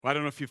Well, I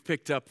don't know if you've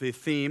picked up the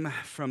theme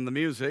from the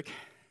music,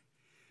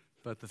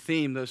 but the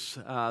theme this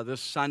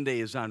Sunday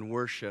is on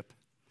worship.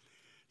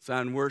 It's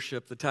on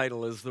worship. The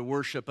title is The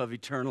Worship of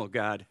Eternal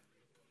God.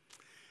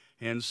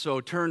 And so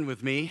turn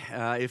with me,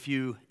 if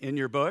you, in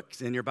your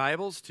books, in your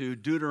Bibles, to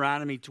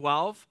Deuteronomy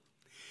 12.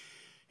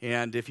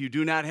 And if you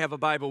do not have a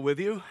Bible with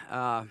you,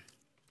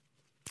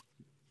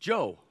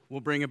 Joe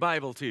will bring a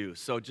Bible to you.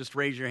 So just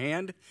raise your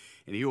hand,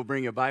 and he will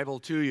bring a Bible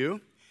to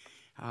you.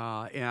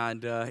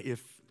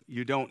 If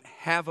you don't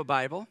have a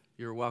Bible,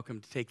 you're welcome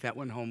to take that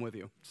one home with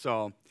you.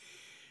 So,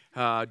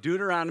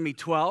 Deuteronomy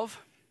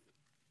 12,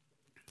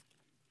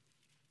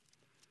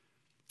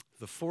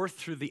 the 4th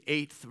through the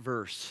 8th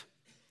verse.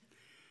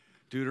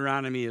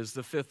 Deuteronomy is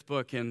the 5th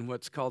book in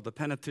what's called the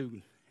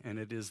Pentateuch, and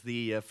it is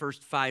the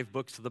first 5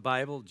 books of the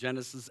Bible: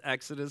 Genesis,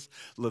 Exodus,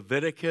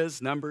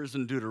 Leviticus, Numbers,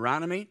 and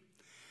Deuteronomy.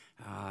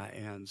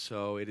 And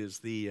so it is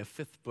the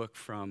 5th book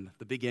from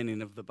the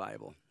beginning of the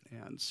Bible.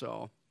 And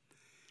so,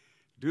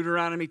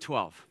 Deuteronomy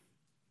 12,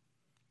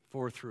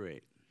 4 through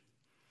 8.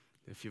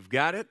 If you've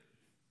got it,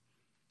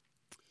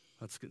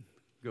 let's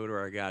go to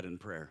our God in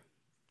prayer.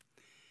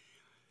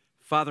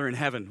 Father in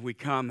heaven, we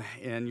come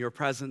in your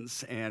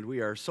presence, and we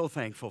are so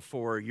thankful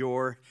for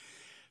your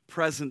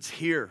presence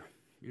here.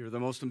 You're the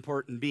most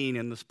important being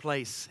in this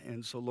place.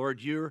 And so,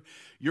 Lord, your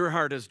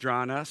heart has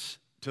drawn us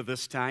to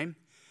this time.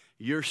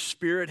 Your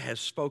Spirit has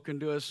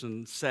spoken to us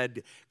and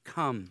said,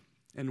 come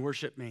and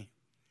worship me.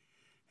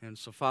 And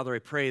so, Father, I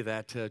pray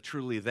that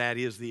truly that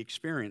is the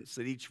experience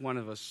that each one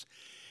of us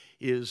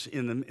is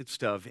in the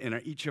midst of, in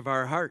each of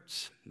our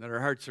hearts, that our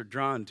hearts are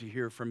drawn to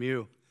hear from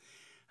you.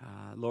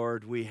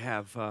 Lord, we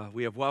have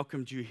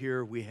welcomed you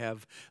here. We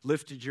have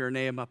lifted your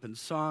name up in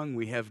song.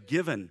 We have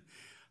given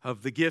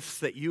of the gifts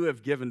that you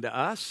have given to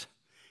us.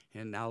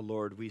 And now,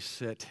 Lord, we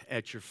sit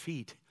at your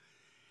feet,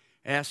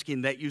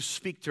 asking that you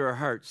speak to our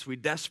hearts. We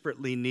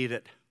desperately need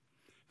it.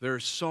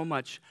 There's so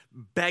much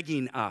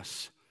begging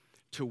us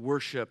to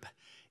worship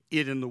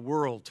it in the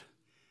world.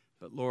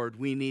 But Lord,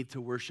 we need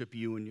to worship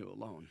you and you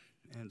alone.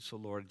 And so,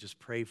 Lord, just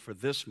pray for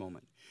this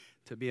moment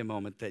to be a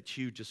moment that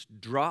you just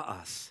draw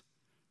us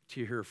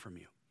to hear from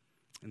you.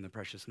 In the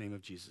precious name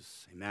of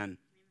Jesus, amen.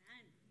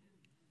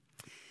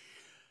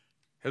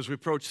 As we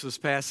approach this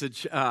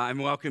passage, I'm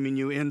welcoming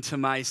you into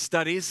my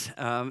studies,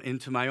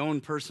 into my own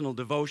personal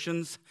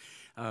devotions.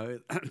 The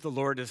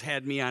Lord has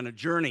had me on a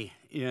journey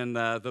in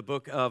the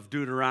book of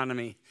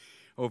Deuteronomy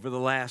over the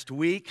last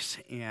weeks,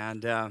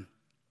 and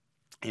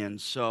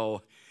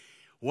so,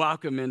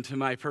 welcome into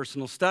my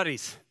personal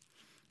studies.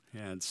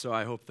 And so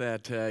I hope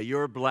that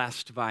you're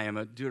blessed by him.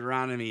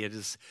 Deuteronomy, it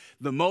is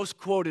the most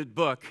quoted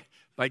book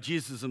by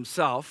Jesus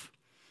himself.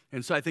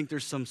 And so I think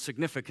there's some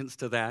significance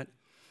to that.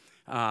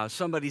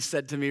 Somebody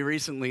said to me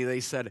recently,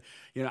 they said,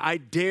 I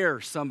dare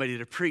somebody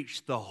to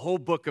preach the whole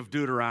book of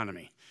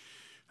Deuteronomy.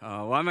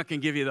 Well, I'm not going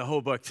to give you the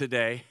whole book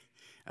today.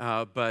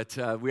 But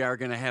we are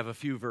going to have a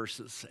few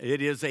verses.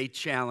 It is a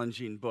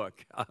challenging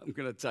book. I'm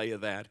going to tell you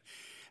that.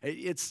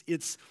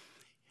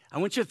 I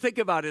want you to think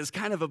about it as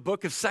kind of a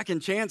book of second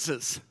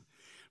chances,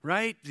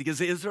 right? Because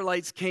the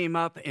Israelites came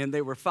up and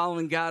they were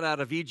following God out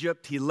of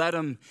Egypt. He led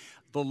them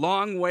the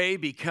long way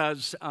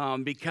because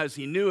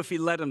he knew if he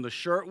led them the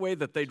short way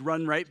that they'd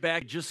run right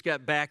back. Just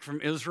got back from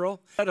Israel.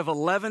 Out of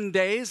 11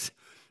 days,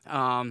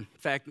 in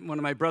fact, one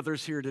of my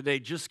brothers here today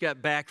just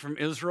got back from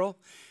Israel,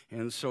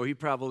 and so he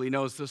probably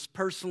knows this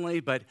personally,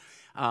 but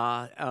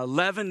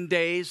 11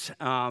 days,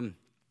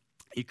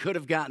 he could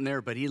have gotten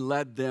there, but he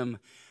led them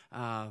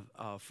a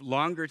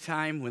longer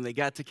time. When they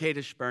got to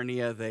Kadesh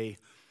Barnea, they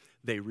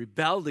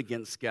rebelled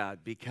against God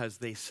because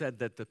they said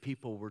that the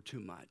people were too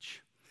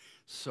much.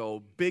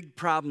 So big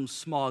problems,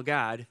 small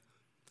God.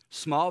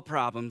 Small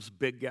problems,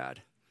 big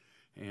God.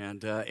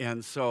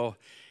 And so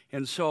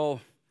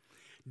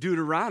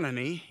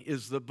Deuteronomy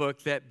is the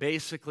book that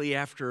basically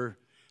after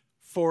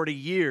 40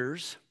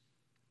 years,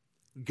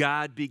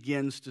 God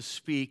begins to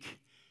speak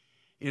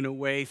in a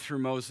way through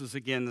Moses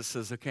again that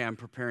says, okay, I'm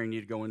preparing you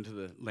to go into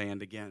the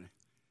land again.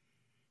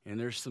 And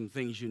there's some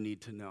things you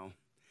need to know.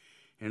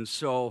 And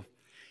so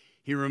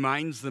he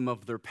reminds them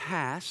of their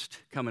past,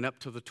 coming up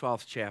to the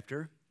 12th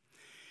chapter.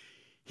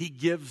 He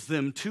gives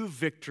them 2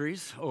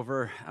 victories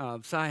over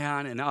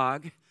Sihon and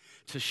Og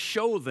to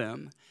show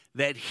them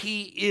that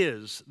he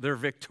is their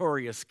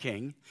victorious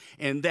king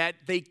and that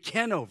they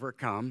can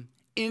overcome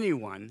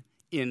anyone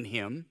in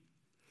him.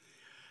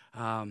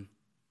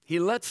 He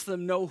lets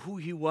them know who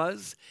he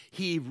was.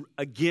 He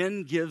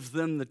again gives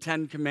them the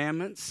 10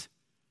 Commandments.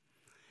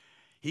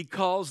 He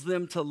calls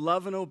them to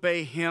love and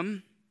obey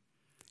him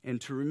and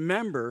to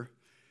remember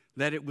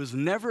that it was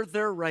never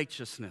their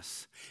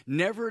righteousness,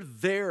 never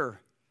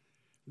their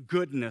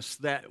goodness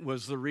that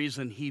was the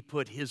reason he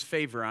put his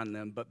favor on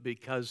them, but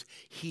because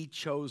he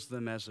chose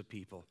them as a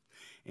people.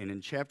 And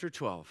in chapter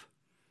 12,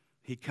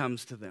 he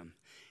comes to them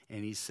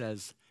and he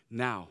says,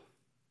 now,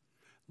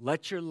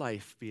 let your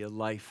life be a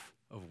life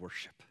of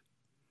worship.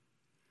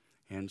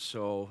 And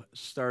so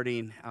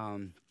starting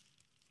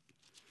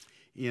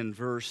in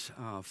verse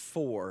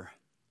 4,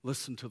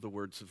 listen to the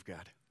words of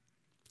God.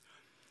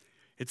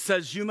 It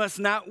says, you must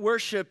not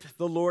worship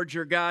the Lord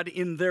your God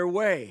in their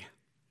way,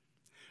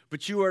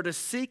 but you are to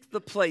seek the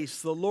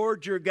place the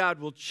Lord your God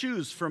will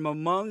choose from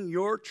among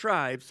your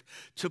tribes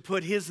to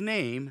put his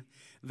name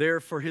there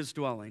for his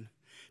dwelling.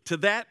 To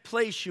that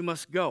place you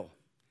must go.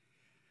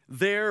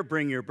 There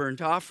bring your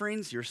burnt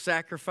offerings, your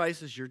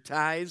sacrifices, your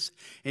tithes,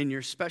 and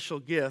your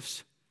special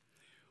gifts,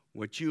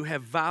 which you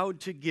have vowed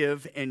to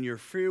give, and your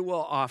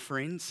freewill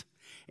offerings,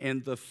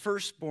 and the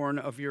firstborn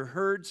of your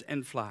herds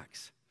and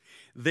flocks.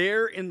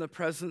 There in the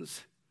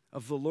presence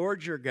of the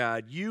Lord your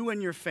God, you and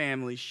your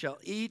family shall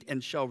eat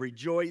and shall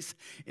rejoice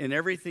in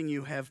everything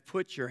you have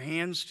put your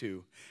hands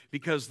to,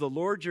 because the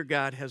Lord your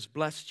God has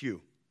blessed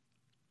you.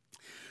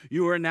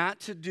 You are not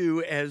to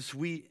do as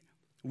we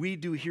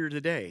do here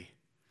today,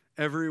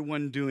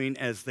 everyone doing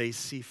as they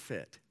see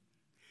fit,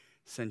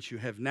 since you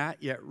have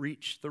not yet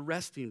reached the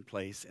resting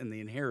place and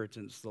the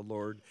inheritance the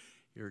Lord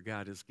your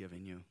God is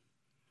giving you.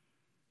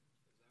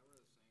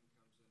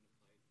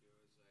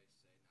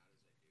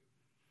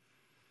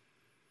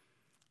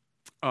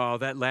 Oh,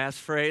 that last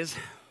phrase,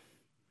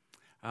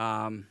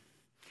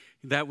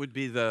 that would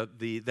be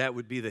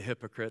the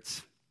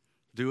hypocrites.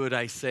 Do what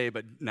I say,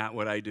 but not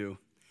what I do.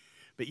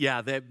 But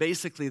yeah,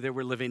 basically they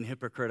were living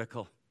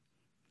hypocritical.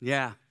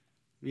 Yeah.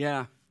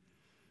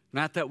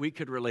 Not that we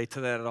could relate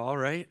to that at all,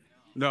 right?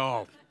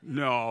 No,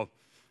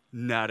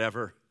 not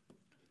ever.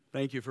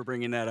 Thank you for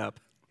bringing that up.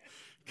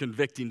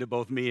 Convicting to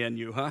both me and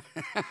you, huh?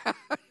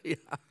 Yeah.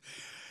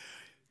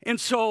 And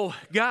so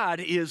God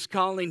is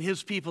calling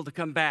his people to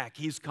come back.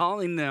 He's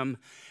calling them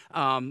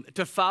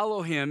to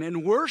follow him.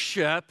 And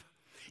worship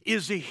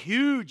is a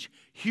huge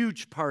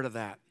part of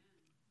that.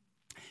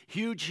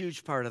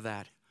 Huge part of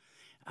that.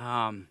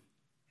 And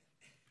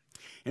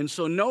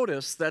so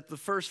notice that the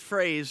first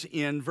phrase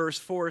in verse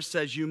 4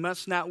 says, you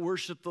must not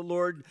worship the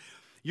Lord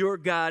your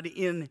God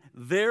in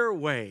their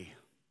way.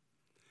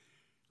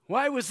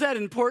 Why was that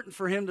important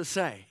for him to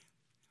say?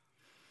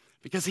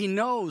 Because he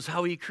knows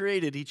how he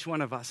created each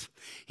one of us.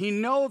 He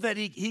knows that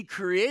he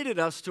created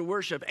us to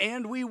worship,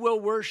 and we will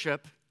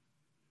worship.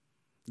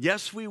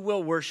 Yes, we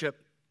will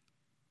worship.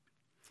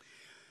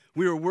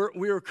 We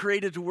were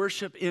created to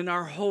worship in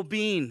our whole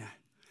being,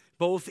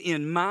 both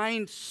in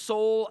mind,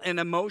 soul, and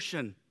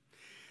emotion.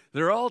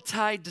 They're all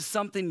tied to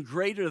something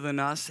greater than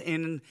us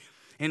and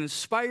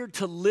inspired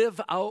to live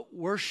out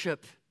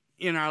worship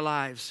in our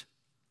lives.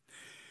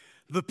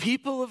 The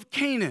people of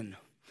Canaan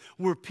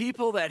were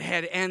people that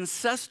had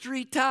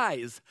ancestry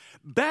ties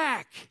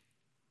back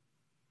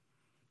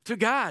to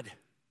God.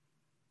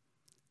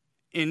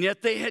 And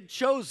yet they had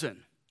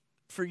chosen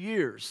for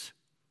years,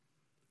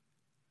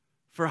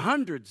 for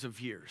hundreds of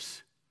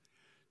years,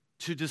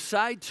 to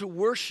decide to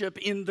worship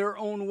in their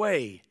own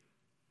way.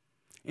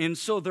 And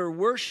so their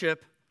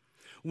worship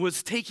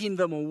was taking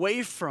them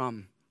away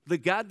from the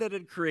God that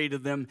had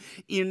created them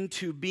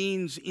into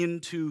beings,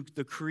 into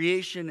the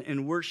creation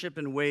and worship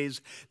in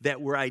ways that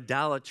were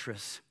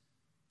idolatrous.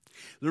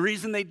 The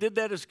reason they did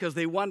that is because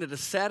they wanted to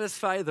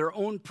satisfy their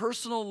own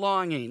personal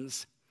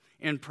longings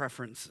and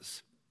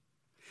preferences.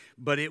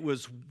 But it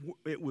was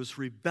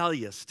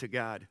rebellious to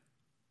God.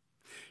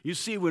 You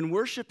see, when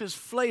worship is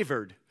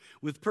flavored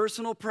with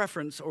personal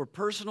preference or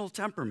personal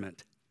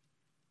temperament,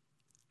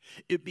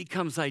 it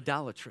becomes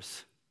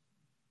idolatrous.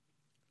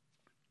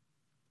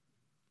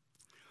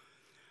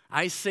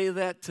 I say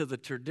that to the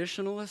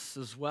traditionalists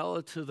as well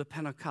as to the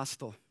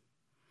Pentecostal.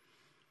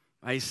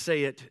 I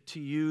say it to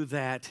you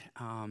that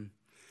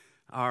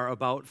are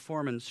about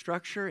form and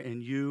structure,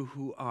 and you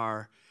who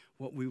are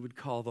what we would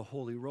call the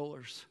holy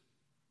rollers.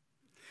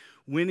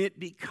 When it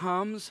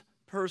becomes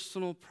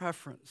personal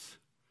preference,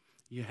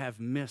 you have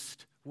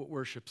missed what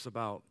worship's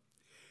about.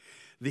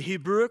 The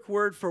Hebrewic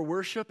word for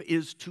worship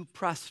is to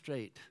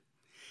prostrate.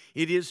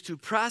 It is to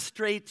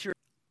prostrate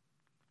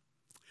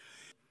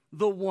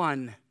the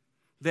one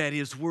that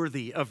is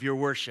worthy of your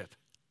worship.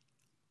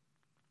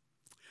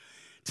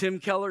 Tim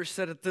Keller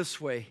said it this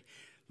way: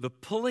 the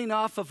pulling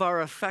off of our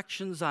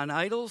affections on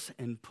idols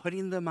and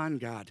putting them on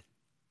God.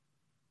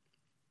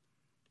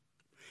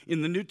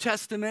 In the New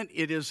Testament,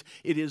 it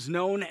is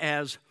known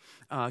as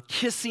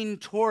kissing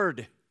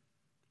toward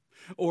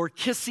or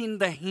kissing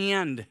the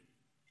hand.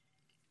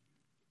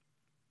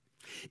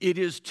 It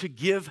is to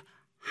give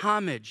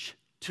homage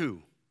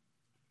to.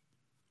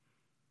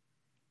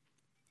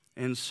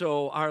 And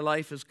so our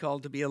life is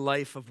called to be a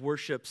life of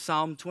worship.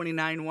 Psalm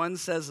 29:1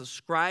 says,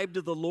 ascribe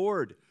to the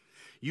Lord,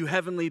 you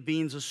heavenly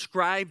beings,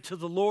 ascribe to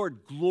the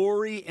Lord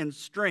glory and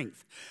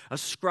strength.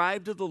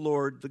 Ascribe to the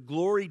Lord the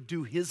glory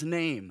due his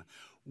name.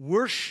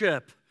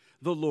 Worship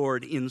the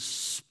Lord in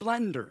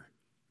splendor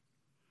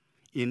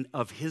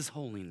of his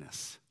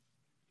holiness.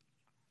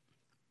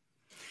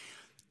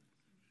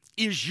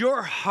 Is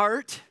your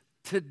heart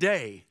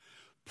today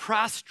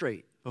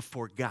prostrate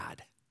before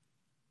God?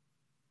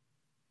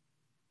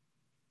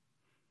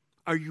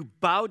 Are you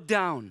bowed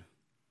down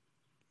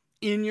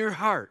in your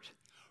heart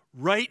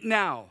right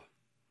now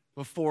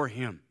before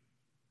him?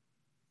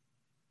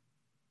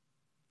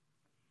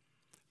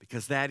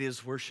 Because that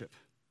is worship.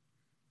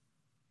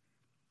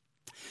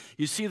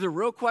 You see, the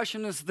real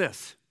question is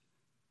this: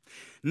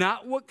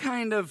 Not what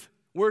kind of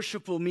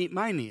worship will meet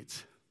my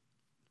needs,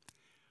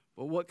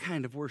 but what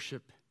kind of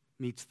worship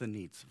meets the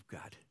needs of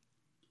God.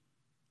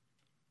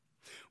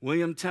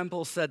 William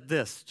Temple said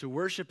this: to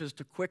worship is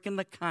to quicken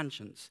the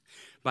conscience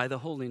by the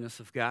holiness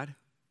of God,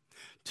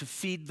 to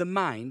feed the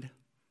mind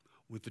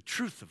with the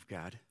truth of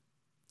God,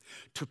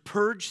 to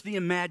purge the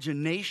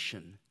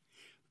imagination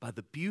by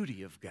the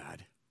beauty of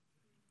God,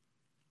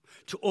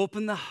 to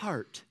open the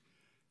heart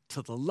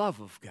to the love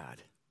of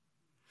God,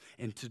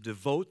 and to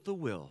devote the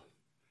will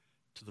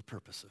to the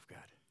purpose of God.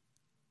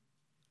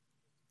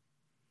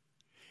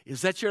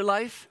 Is that your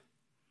life?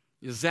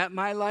 Is that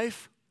my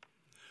life?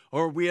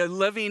 Or we are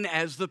living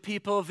as the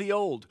people of the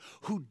old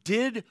who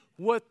did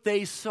what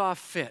they saw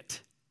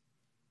fit?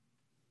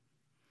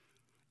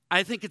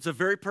 I think it's a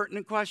very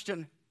pertinent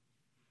question,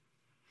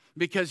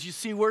 because you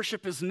see,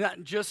 worship is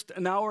not just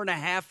an hour and a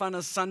half on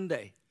a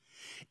Sunday.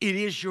 It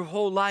is your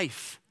whole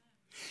life.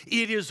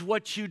 It is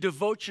what you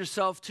devote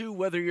yourself to,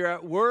 whether you're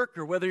at work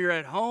or whether you're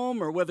at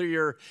home or whether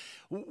you're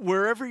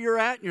wherever you're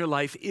at in your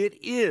life. It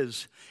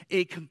is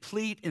a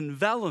complete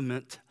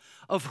envelopment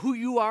of who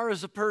you are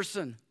as a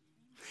person.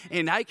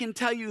 And I can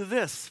tell you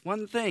this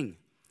one thing: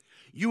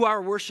 you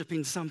are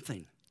worshiping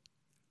something.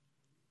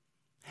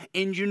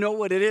 And you know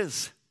what it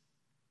is,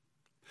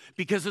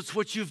 because it's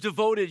what you've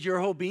devoted your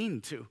whole being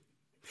to.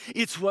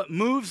 It's what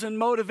moves and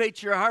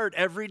motivates your heart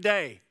every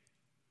day.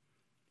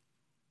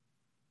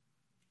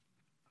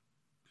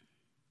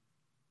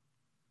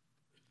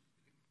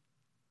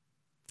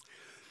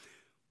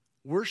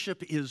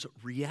 Worship is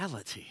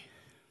reality.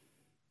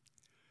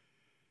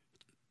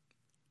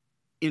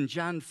 In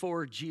John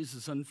 4,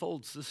 Jesus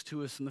unfolds this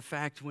to us in the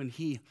fact when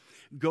he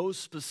goes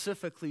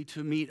specifically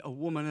to meet a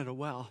woman at a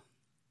well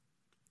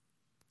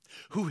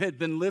who had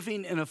been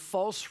living in a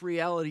false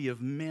reality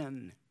of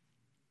men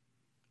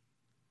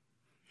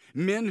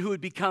who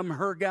had become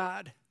her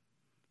God.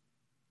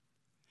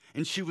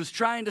 And she was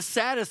trying to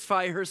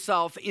satisfy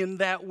herself in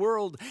that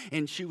world,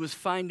 and she was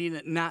finding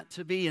it not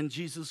to be. And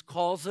Jesus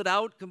calls it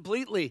out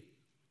completely.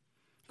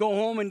 Go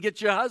home and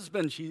get your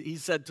husband, he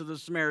said to the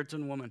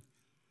Samaritan woman.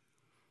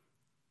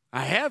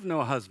 I have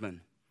no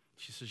husband.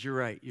 She says, you're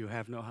right, you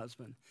have no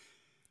husband.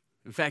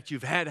 In fact,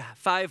 you've had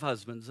 5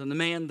 husbands, and the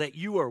man that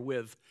you are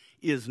with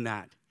is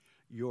not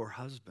your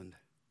husband.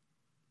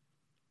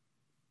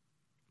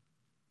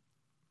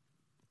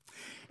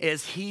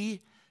 As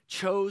he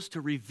chose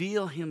to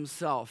reveal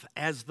himself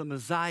as the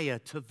Messiah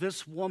to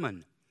this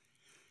woman,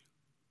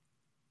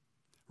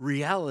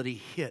 reality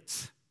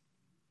hits.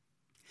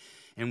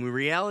 And when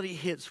reality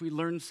hits, we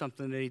learn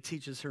something that he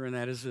teaches her, and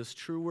that is this: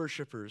 true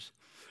worshipers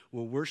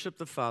will worship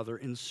the Father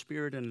in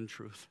spirit and in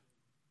truth.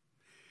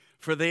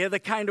 For they are the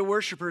kind of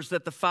worshipers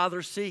that the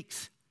Father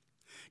seeks.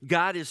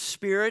 God is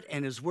spirit,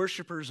 and his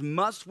worshipers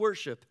must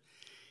worship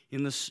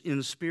in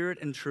spirit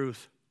and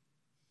truth.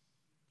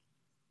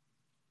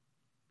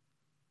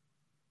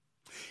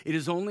 It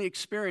is only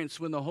experienced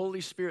when the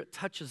Holy Spirit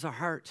touches our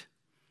heart.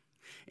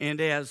 And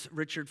as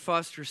Richard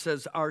Foster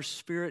says, our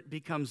spirit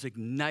becomes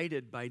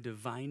ignited by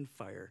divine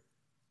fire.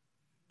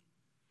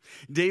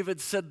 David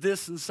said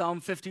this in Psalm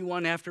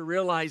 51 after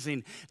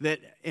realizing that,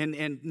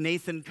 and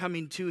Nathan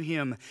coming to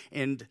him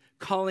and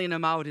calling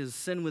him out his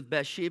sin with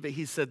Bathsheba,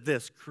 he said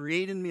this: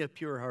 create in me a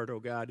pure heart, O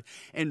God,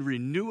 and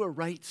renew a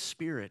right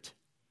spirit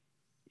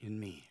in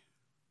me.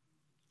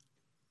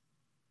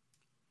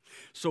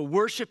 So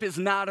worship is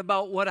not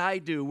about what I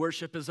do.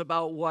 Worship is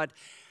about what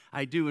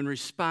I do in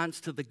response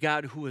to the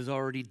God who has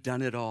already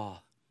done it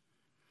all.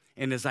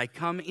 And as I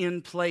come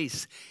in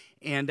place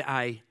and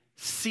I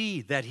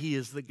see that he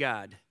is the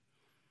God,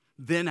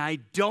 then I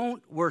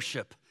don't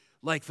worship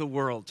like the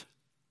world,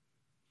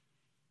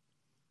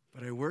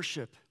 but I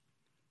worship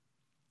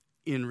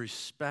in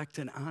respect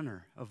and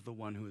honor of the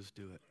one who is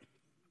due it.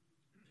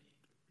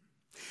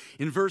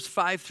 In verse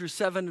 5 through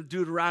 7 of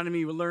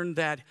Deuteronomy, we learned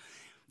that,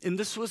 and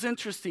this was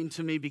interesting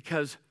to me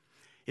because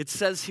it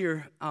says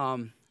here,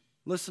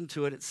 listen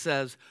to it, it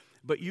says,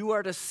 but you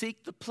are to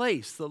seek the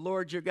place the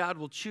Lord your God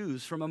will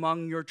choose from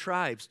among your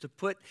tribes to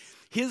put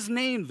his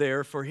name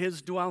there for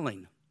his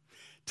dwelling.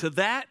 To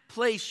that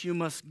place you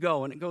must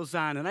go. And it goes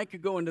on. And I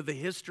could go into the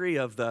history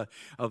of the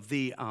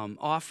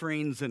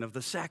offerings and of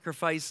the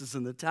sacrifices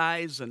and the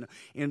tithes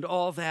and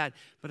all that.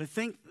 But I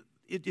think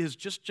it has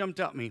just jumped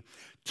out at me.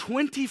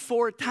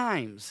 24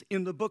 times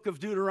in the book of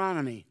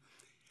Deuteronomy,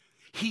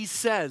 he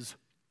says,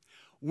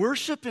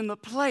 worship in the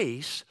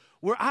place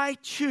where I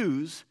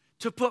choose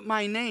to put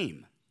my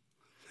name.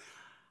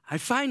 I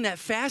find that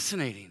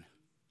fascinating.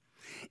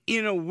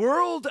 In a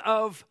world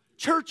of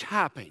church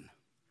hopping,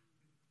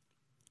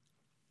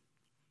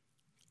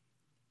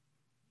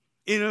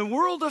 in a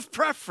world of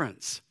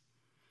preference,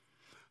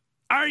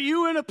 are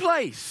you in a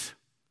place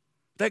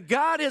that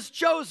God has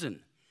chosen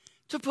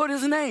to put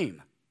his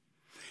name?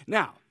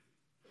 Now,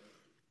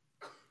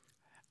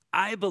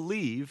 I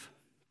believe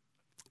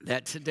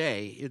that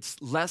today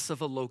it's less of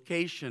a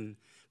location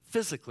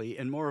physically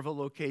and more of a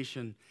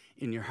location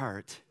in your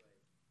heart.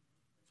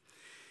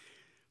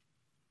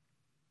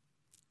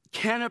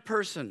 Can a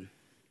person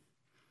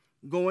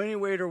go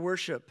anywhere to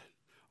worship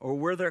or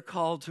where they're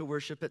called to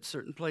worship at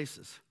certain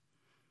places.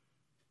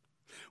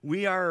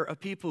 We are a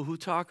people who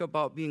talk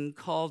about being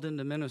called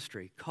into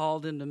ministry,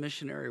 called into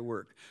missionary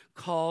work,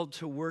 called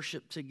to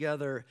worship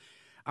together.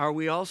 Are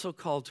we also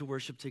called to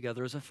worship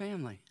together as a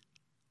family?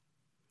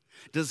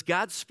 Does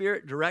God's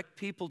Spirit direct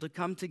people to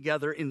come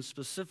together in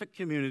specific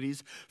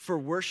communities for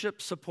worship,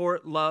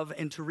 support, love,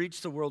 and to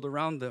reach the world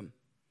around them?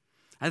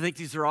 I think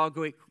these are all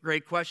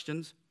great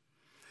questions,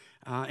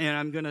 and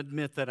I'm going to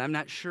admit that I'm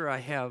not sure I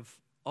have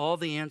all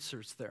the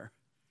answers there.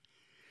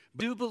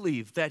 I do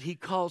believe that He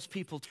calls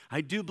people.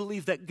 I do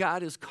believe that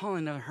God is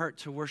calling our heart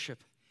to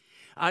worship.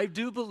 I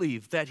do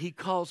believe that He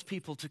calls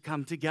people to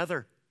come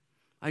together.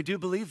 I do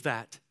believe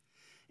that.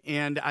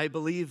 And I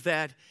believe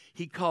that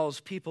He calls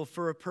people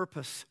for a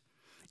purpose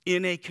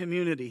in a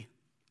community.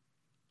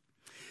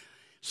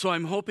 So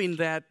I'm hoping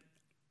that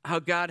how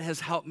God has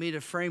helped me to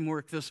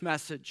framework this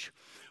message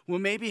will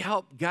maybe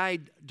help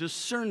guide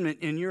discernment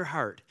in your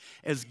heart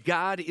as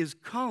God is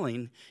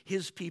calling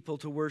His people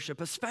to worship,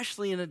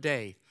 especially in a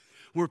day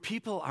where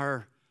people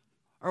are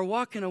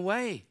walking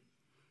away.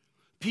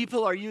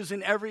 People are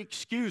using every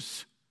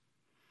excuse.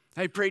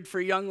 I prayed for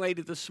a young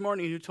lady this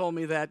morning who told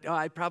me that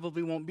I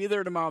probably won't be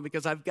there tomorrow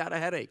because I've got a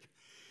headache.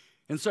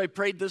 And so I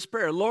prayed this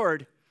prayer,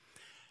 Lord,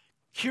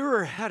 cure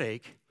her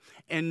headache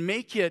and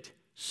make it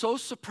so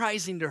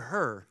surprising to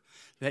her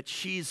that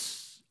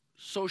she's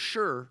so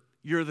sure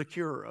you're the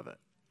curer of it.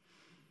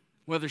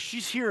 Whether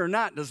she's here or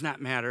not does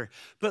not matter,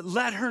 but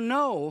let her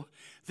know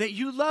that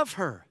you love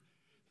her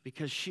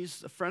because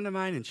she's a friend of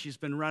mine and she's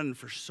been running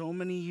for so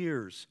many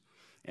years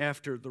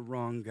after the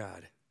wrong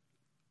God.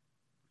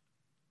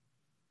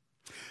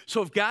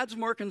 So if God's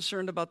more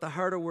concerned about the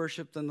heart of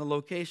worship than the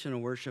location of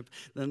worship,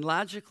 then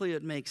logically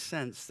it makes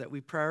sense that we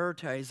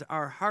prioritize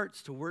our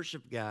hearts to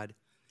worship God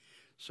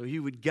so He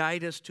would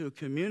guide us to a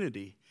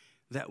community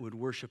that would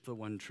worship the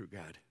one true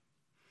God.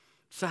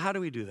 So how do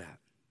we do that?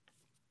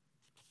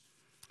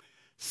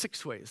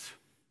 6 ways.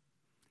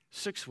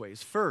 6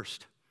 ways.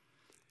 First,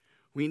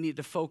 we need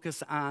to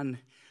focus on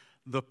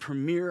the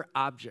premier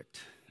object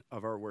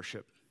of our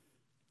worship.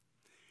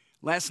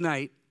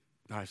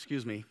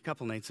 A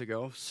couple nights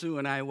ago, Sue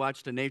and I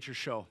watched a nature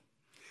show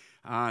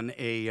on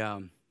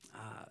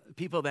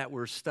people that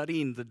were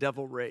studying the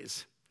devil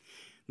rays.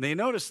 They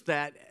noticed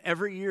that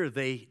every year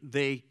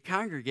they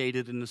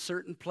congregated in a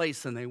certain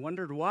place, and they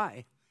wondered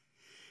why.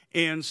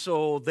 And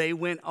so they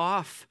went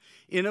off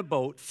in a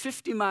boat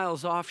 50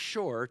 miles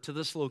offshore to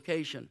this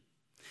location.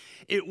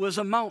 It was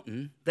a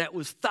mountain that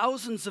was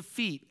thousands of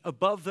feet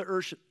above the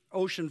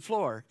ocean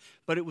floor,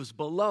 but it was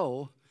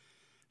below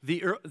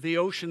the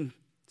ocean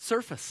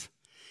surface.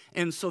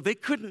 And so they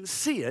couldn't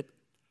see it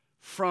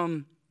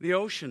from the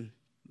ocean,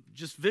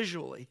 just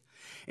visually.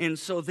 And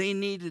so they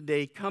needed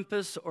a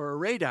compass or a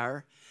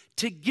radar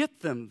to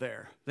get them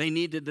there. They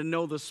needed to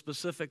know the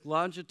specific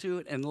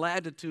longitude and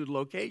latitude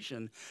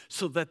location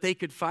so that they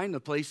could find the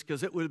place,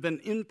 because it would have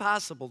been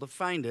impossible to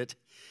find it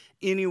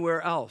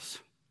anywhere else.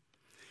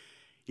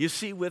 You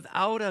see,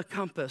 without a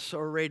compass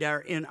or radar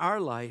in our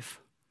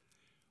life,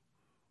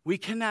 we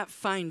cannot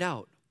find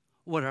out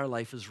what our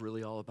life is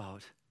really all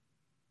about.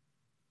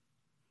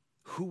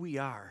 Who we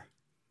are,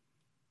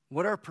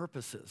 what our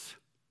purpose is.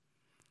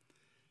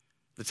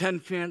 The 10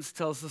 Commandments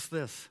tells us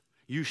this: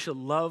 you shall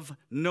love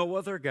no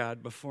other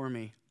God before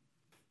me.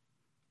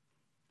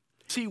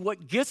 See,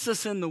 what gets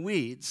us in the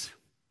weeds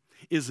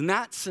is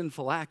not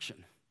sinful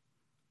action.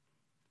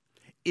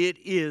 It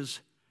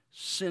is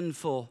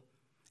sinful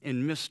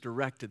and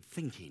misdirected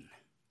thinking.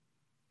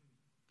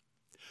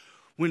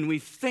 When we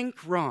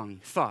think wrong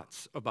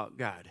thoughts about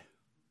God,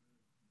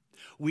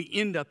 we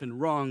end up in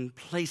wrong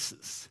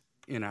places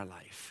in our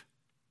life.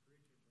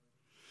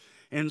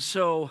 And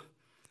so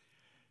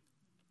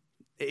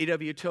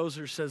A.W.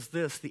 Tozer says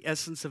this: the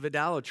essence of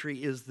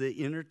idolatry is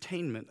the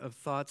entertainment of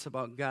thoughts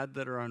about God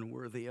that are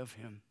unworthy of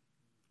Him.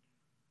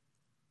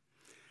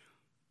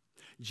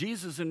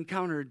 Jesus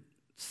encountered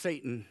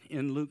Satan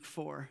in Luke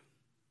 4.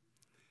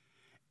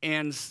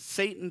 And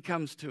Satan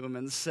comes to him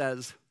and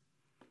says,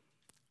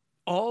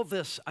 all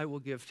this I will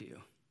give to you.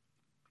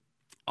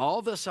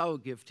 All this I will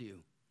give to you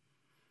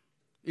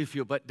if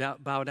you'll but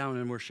bow down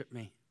and worship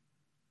me.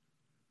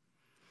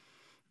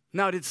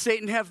 Now, did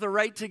Satan have the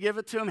right to give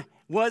it to him?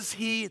 Was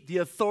he the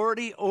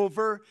authority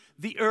over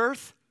the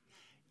earth?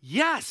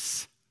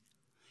 Yes.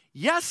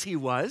 Yes, he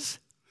was.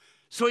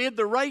 So he had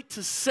the right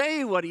to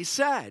say what he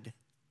said.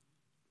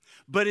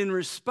 But in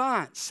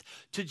response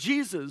to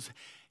Jesus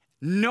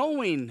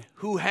knowing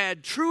who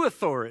had true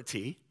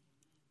authority,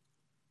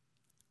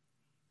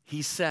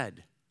 He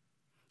said,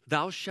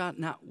 thou shalt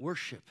not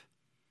worship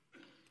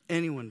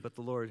anyone but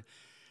the Lord.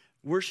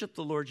 Worship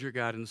the Lord your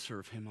God and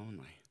serve Him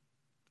only,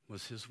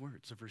 was His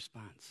words of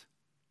response.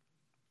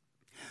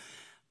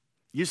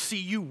 You see,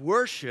 you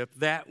worship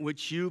that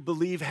which you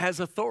believe has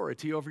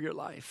authority over your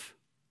life.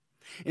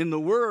 And the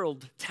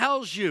world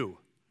tells you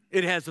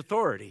it has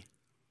authority.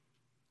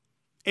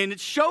 And it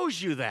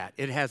shows you that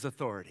it has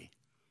authority.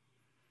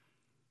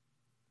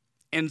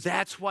 And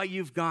that's why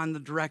you've gone the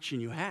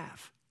direction you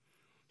have,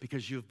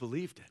 because you've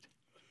believed it.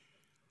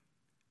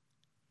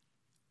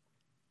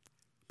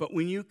 But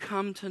when you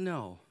come to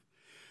know,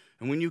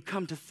 and when you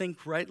come to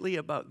think rightly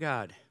about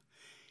God,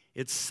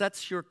 it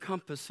sets your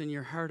compass in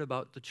your heart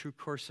about the true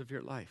course of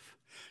your life.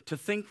 To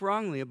think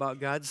wrongly about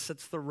God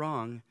sets the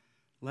wrong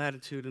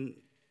latitude and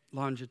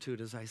longitude,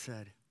 as I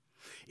said.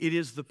 It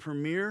is the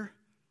premier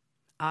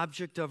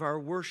object of our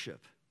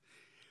worship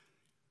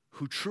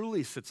who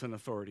truly sits in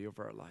authority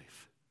over our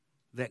life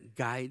that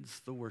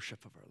guides the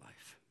worship of our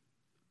life.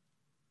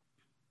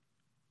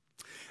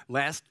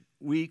 Last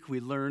week, we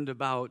learned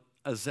about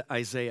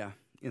Isaiah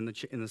in the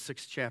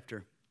 6th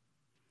chapter.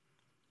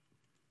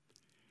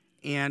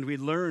 And we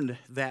learned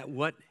that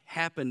what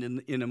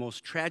happened in the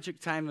most tragic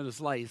time of his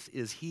life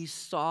is he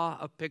saw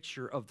a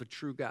picture of the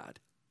true God.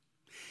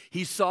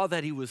 He saw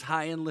that he was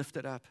high and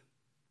lifted up.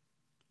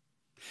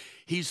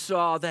 He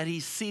saw that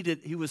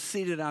he was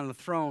seated on a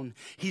throne.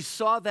 He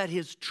saw that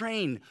his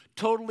train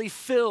totally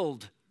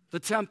filled the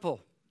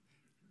temple.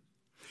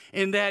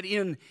 And that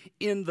in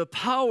the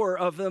power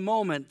of the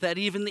moment, that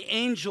even the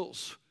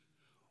angels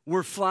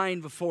were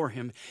flying before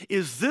him.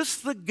 Is this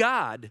the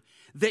God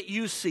that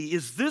you see?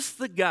 Is this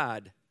the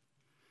God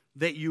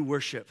that you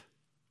worship?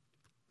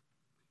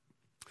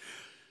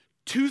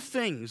 Two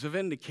things of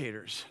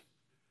indicators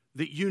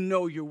that you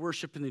know you're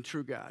worshiping the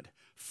true God.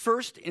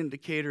 First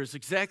indicator is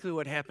exactly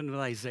what happened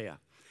with Isaiah.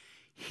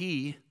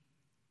 He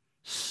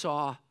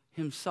saw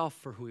himself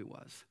for who he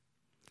was,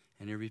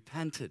 and he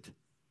repented,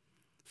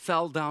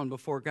 fell down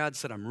before God,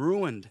 said, I'm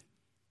ruined.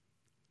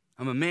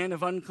 I'm a man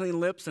of unclean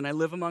lips, and I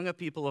live among a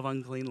people of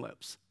unclean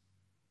lips.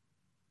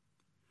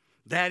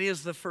 That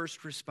is the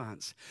first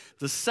response.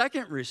 The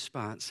second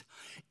response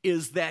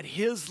is that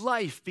his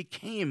life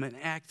became an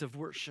act of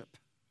worship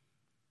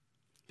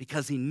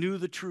because he knew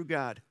the true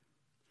God.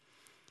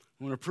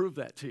 I want to prove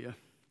that to you.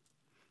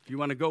 If you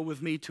want to go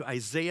with me to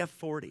Isaiah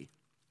 40.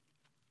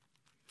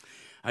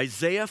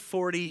 Isaiah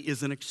 40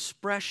 is an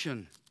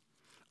expression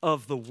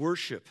of the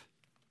worship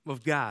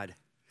of God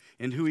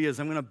and who he is.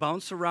 I'm going to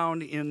bounce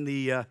around in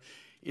the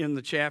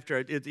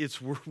chapter.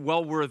 It's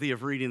well worthy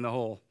of reading the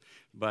whole.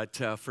 But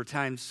for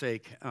time's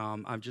sake,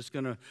 I'm just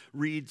going to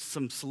read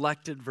some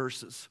selected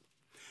verses.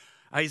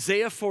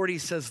 Isaiah 40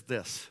 says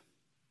this.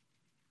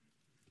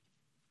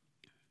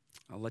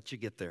 I'll let you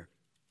get there.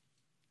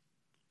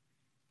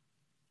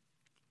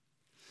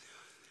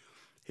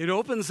 It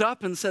opens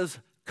up and says,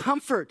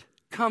 comfort,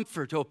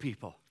 comfort, O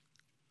people.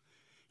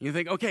 You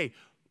think, okay,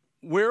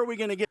 where are we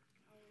going to get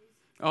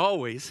it?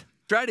 Always.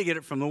 Try to get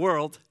it from the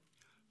world,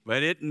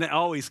 but it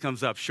always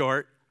comes up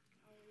short.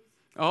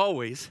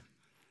 Always.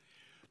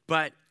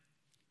 But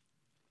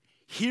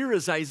here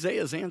is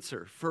Isaiah's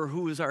answer for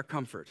who is our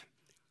comfort.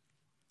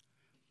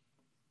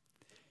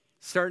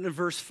 Starting in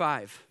verse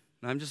 5.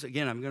 I'm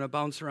going to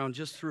bounce around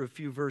just through a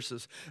few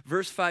verses.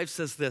 Verse 5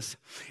 says this,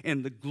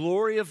 and the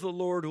glory of the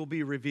Lord will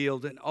be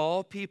revealed, and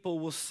all people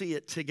will see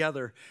it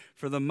together,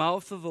 for the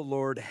mouth of the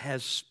Lord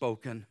has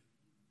spoken.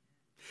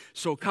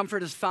 So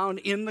comfort is found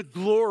in the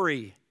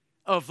glory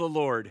of the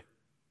Lord.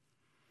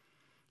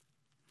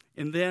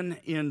 And then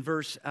in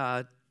verse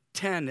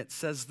 10, it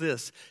says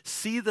this,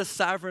 see the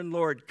sovereign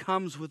Lord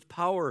comes with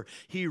power.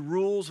 He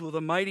rules with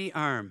a mighty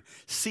arm.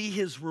 See,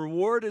 his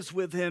reward is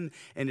with him,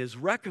 and his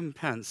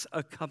recompense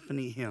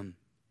accompany him.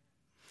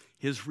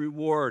 His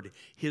reward,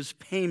 his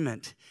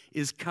payment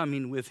is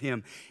coming with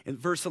him. And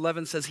verse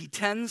 11 says, he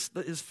tends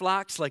his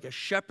flocks like a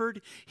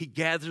shepherd. He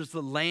gathers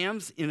the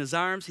lambs in his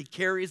arms. He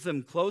carries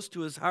them close to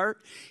his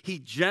heart. He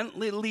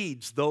gently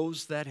leads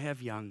those that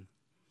have young.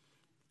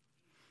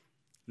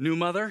 New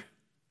mother?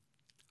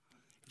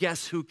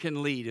 Guess who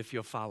can lead if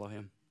you'll follow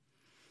him?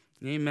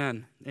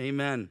 Amen.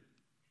 Amen.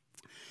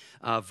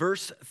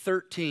 Verse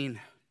 13,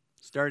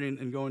 starting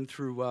and going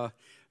through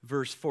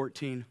verse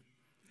 14.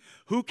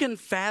 Who can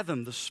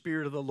fathom the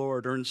Spirit of the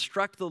Lord or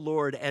instruct the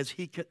Lord as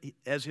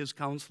his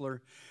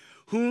counselor?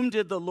 Whom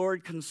did the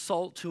Lord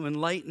consult to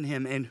enlighten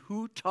him, and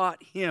who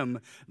taught him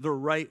the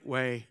right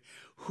way?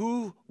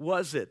 Who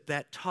was it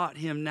that taught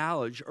him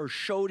knowledge or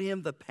showed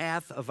him the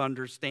path of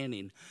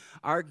understanding?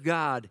 Our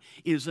God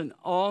is an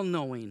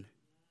all-knowing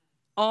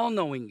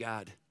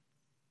God.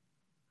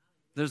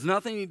 There's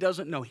nothing he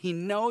doesn't know. He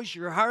knows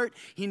your heart.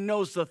 He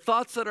knows the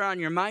thoughts that are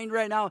on your mind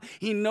right now.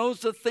 He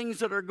knows the things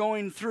that are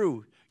going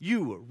through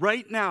you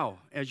right now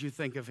as you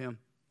think of him.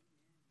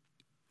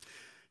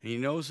 And he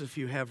knows if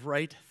you have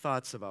right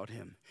thoughts about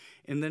him.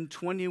 And then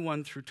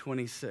 21 through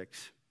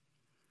 26.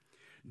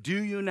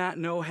 Do you not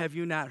know? Have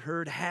you not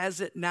heard? Has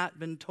it not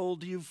been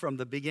told to you from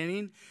the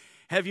beginning?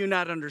 Have you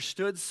not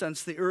understood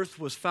since the earth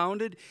was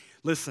founded?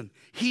 Listen,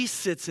 he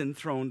sits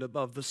enthroned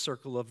above the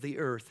circle of the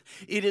earth.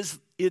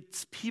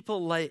 Its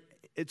people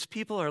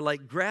are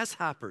like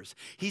grasshoppers.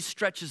 He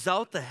stretches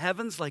out the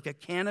heavens like a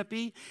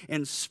canopy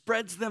and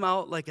spreads them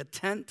out like a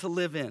tent to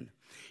live in.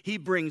 He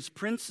brings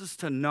princes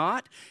to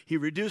naught. He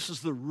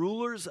reduces the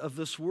rulers of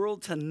this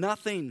world to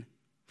nothing.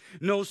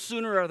 No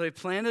sooner are they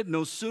planted,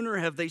 no sooner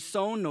have they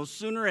sown, no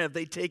sooner have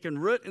they taken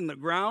root in the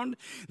ground,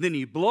 than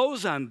he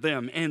blows on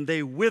them and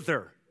they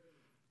wither.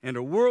 And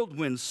a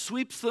whirlwind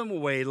sweeps them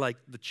away like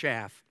the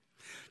chaff.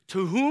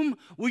 To whom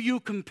will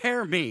you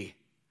compare me?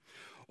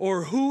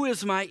 Or who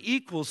is my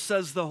equal,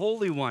 says the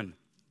Holy One.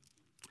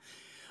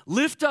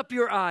 Lift up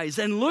your eyes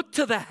and look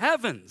to the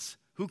heavens,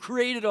 who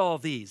created all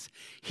these.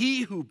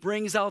 He who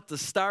brings out the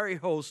starry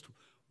host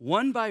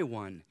one by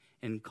one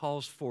and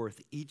calls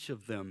forth each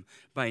of them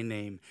by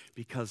name.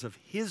 Because of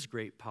his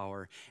great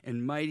power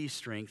and mighty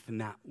strength,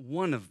 not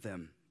one of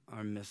them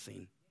are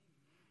missing.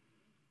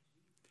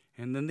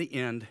 And then the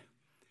end.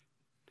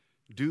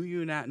 Do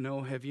you not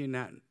know, have you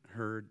not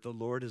heard, the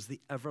Lord is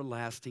the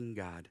everlasting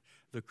God,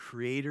 the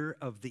creator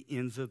of the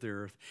ends of the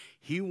earth.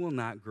 He will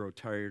not grow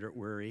tired or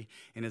weary,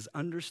 and his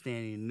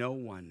understanding no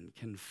one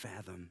can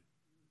fathom.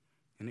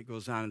 And it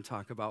goes on to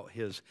talk about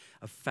his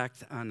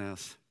effect on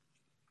us.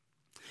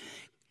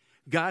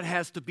 God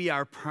has to be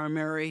our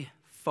primary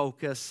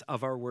focus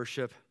of our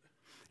worship.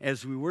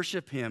 As we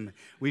worship him,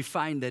 we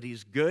find that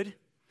he's good,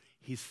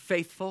 he's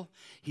faithful,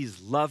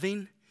 he's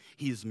loving,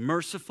 he's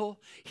merciful,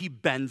 he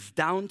bends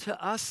down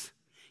to us,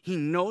 he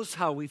knows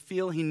how we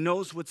feel, he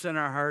knows what's in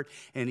our heart,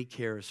 and he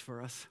cares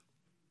for us.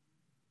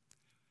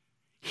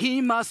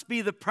 He must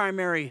be the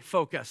primary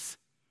focus.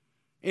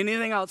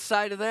 Anything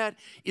outside of that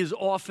is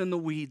off in the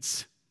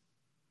weeds,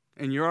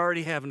 and you're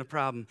already having a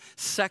problem.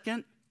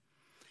 Second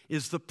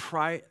is the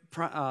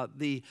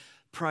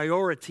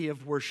priority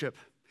of worship.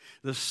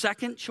 The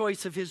second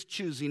choice of his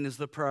choosing is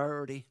the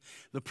priority.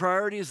 The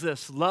priority is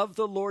this: love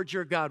the Lord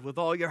your God with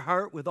all your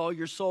heart, with all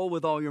your soul,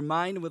 with all your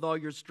mind, and with all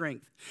your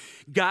strength.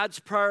 God's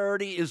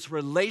priority is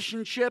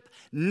relationship,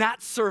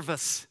 not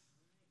service.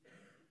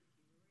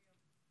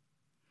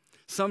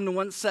 Someone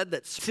once said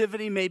that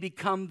activity may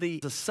become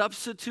the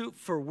substitute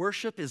for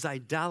worship is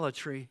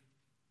idolatry.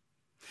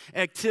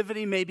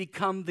 Activity may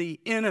become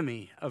the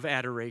enemy of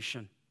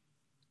adoration.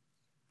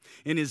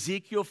 In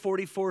Ezekiel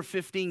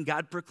 44:15,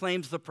 God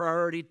proclaims the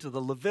priority to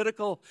the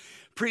Levitical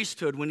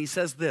priesthood when he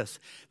says this: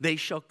 they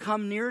shall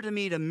come near to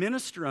me to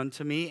minister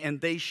unto me,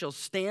 and they shall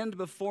stand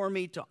before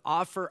me to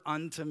offer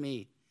unto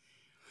me.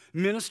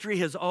 Ministry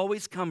has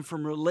always come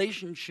from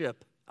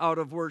relationship out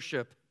of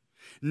worship,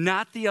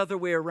 not the other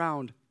way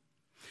around.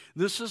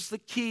 This is the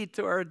key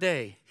to our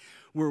day,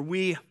 where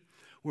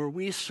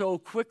we so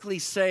quickly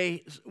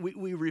say,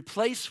 we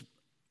replace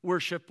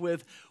worship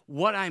with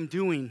what I'm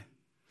doing.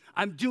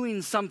 I'm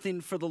doing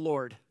something for the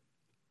Lord.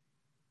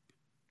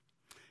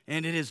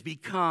 And it has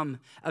become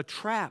a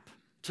trap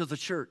to the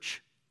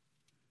church.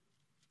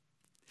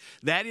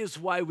 That is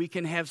why we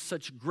can have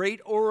such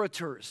great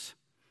orators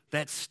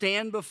that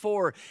stand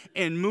before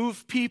and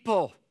move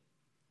people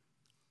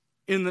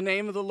in the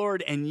name of the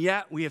Lord, and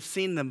yet we have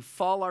seen them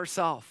fall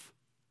ourselves.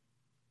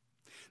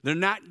 They're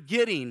not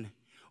getting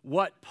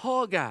what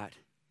Paul got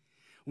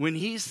when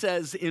he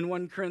says in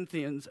 1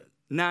 Corinthians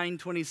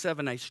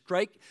 9:27, I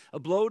strike a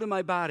blow to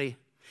my body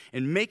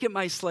and make it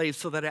my slave,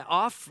 so that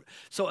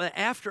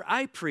after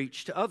I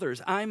preach to others,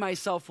 I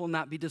myself will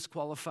not be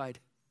disqualified.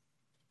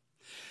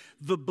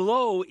 The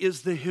blow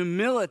is the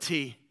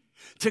humility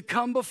to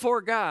come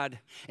before God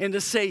and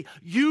to say,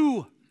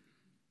 you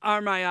are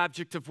my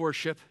object of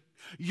worship.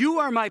 You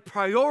are my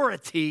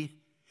priority,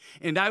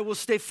 and I will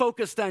stay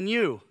focused on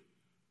you.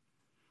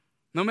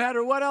 No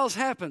matter what else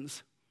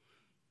happens,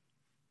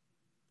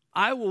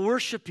 I will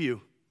worship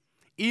you,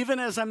 even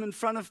as I'm in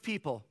front of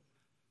people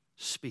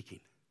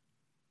speaking.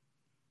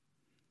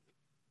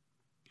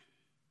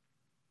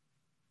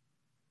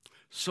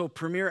 So,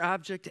 premier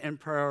object and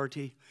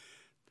priority.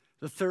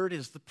 The third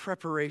is the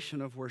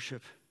preparation of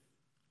worship.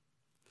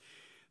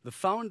 The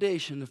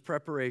foundation of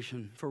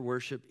preparation for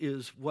worship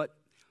is what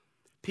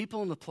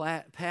people in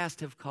the past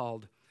have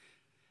called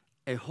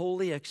a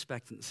holy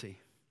expectancy.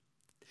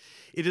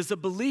 It is a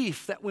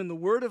belief that when the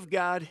Word of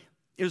God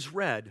is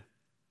read,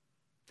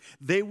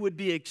 they would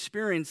be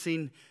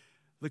experiencing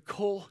the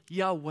Kol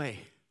Yahweh,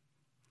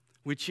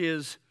 which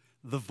is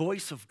the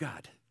voice of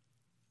God.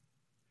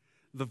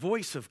 The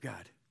voice of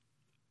God.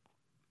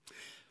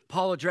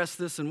 Paul addressed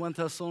this in 1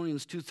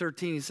 Thessalonians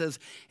 2:13. He says,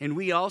 and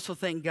we also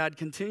thank God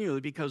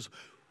continually, because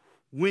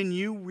when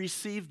you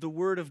received the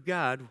word of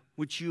God,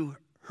 which you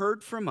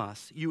heard from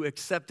us, you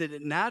accepted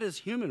it not as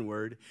human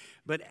word,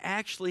 but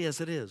actually as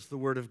it is, the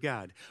word of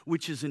God,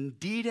 which is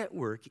indeed at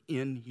work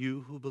in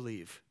you who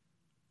believe.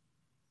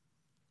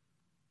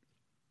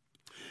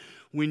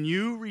 When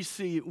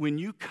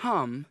you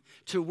come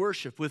to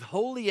worship with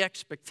holy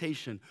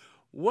expectation,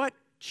 what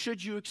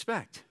should you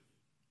expect?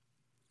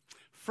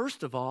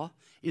 First of all,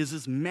 is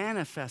his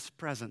manifest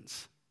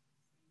presence.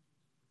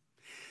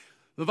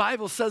 The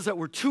Bible says that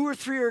where 2 or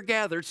 3 are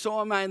gathered,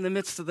 so am I in the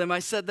midst of them. I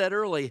said that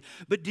early.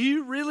 But do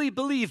you really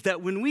believe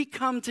that when we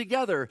come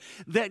together,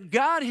 that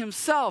God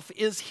himself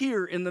is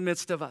here in the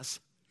midst of us?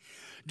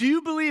 Do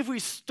you believe we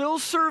still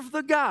serve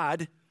the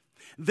God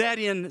that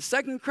in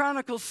 2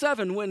 Chronicles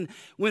 7,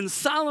 when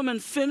Solomon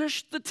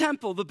finished the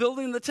temple, the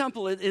building of the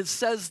temple, it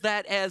says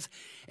that as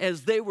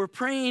they were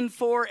praying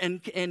for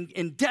and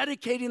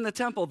dedicating the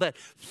temple, that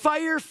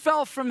fire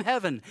fell from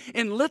heaven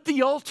and lit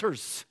the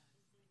altars.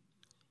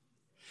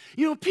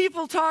 You know,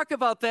 people talk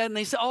about that and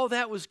they say, oh,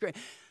 that was great.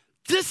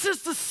 This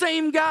is the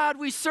same God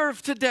we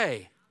serve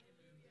today.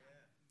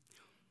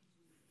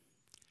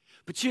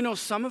 But you know,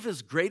 some of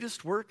his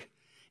greatest work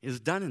is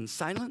done in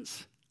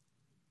silence.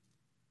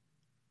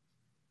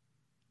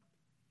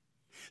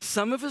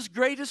 Some of his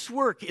greatest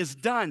work is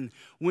done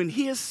when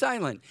he is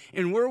silent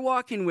and we're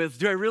walking with,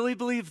 do I really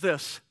believe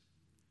this?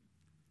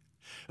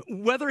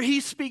 Whether he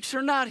speaks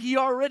or not, he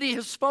already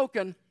has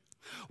spoken.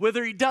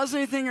 Whether he does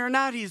anything or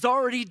not, he's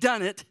already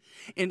done it.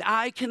 And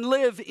I can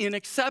live in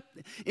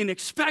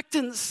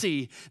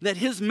expectancy that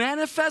his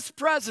manifest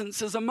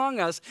presence is among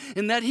us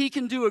and that he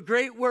can do a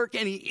great work,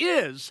 and he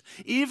is,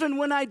 even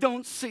when I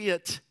don't see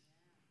it.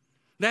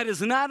 That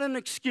is not an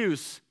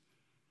excuse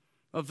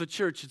of the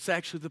church. It's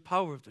actually the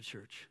power of the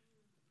church.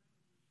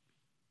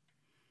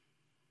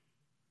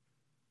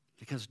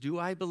 Because do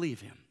I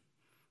believe him?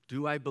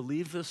 Do I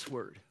believe this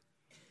word?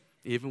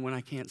 Even when I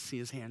can't see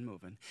his hand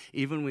moving.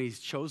 Even when he's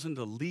chosen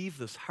to leave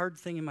this hard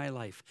thing in my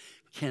life.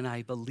 Can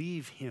I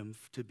believe him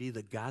to be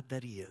the God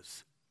that he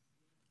is?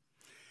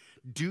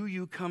 Do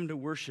you come to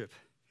worship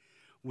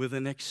with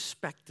an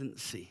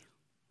expectancy?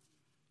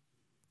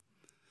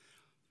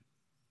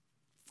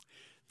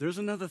 There's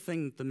another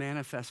thing the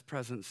manifest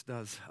presence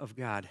does of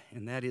God,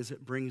 and that is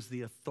it brings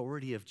the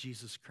authority of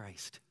Jesus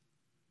Christ.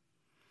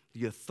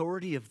 The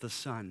authority of the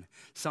Son.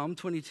 Psalm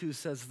 22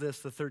 says this,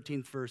 the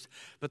 13th verse,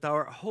 but thou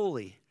art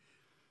holy,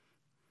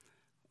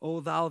 O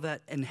thou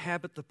that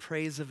inhabit the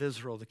praise of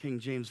Israel, the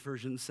King James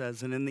Version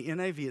says. And in the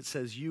NIV it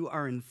says, you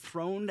are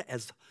enthroned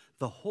as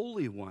the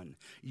Holy One.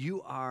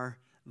 You are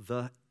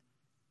the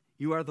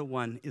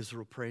one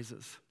Israel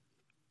praises.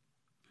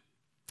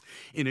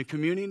 In a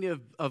community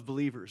of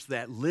believers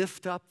that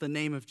lift up the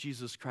name of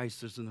Jesus Christ,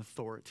 there's an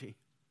authority.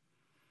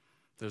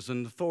 There's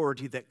an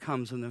authority that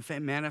comes in the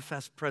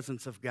manifest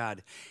presence of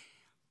God.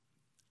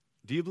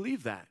 Do you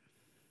believe that?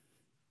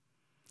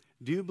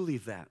 Do you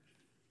believe that?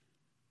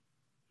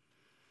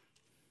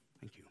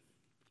 Thank you.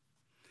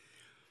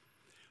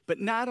 But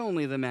not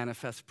only the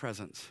manifest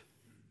presence.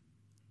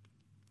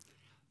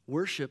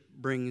 Worship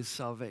brings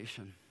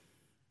salvation.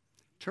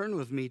 Turn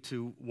with me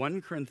to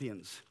 1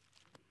 Corinthians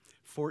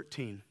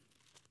 14.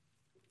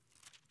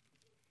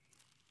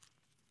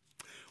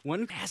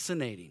 One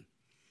fascinating.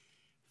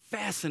 I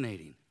don't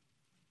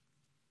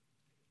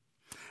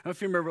know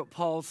if you remember what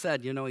Paul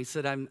said. He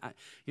said,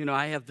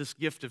 I have this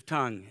gift of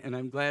tongue, and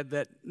I'm glad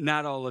that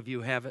not all of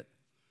you have it.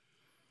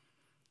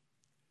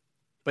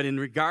 But in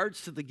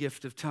regards to the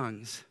gift of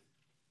tongues,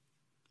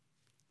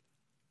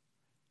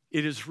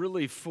 it is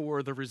really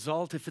for the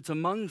result. If it's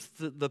amongst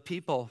the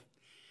people,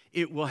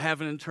 it will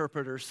have an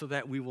interpreter so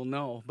that we will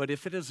know. But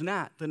if it is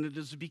not, then it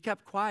is to be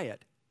kept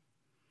quiet.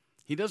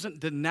 He doesn't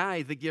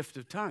deny the gift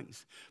of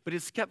tongues, but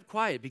it's kept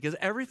quiet because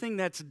everything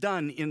that's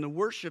done in the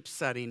worship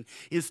setting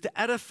is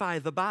to edify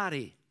the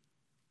body.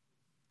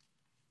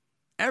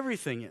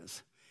 Everything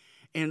is.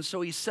 And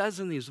so he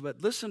says in these,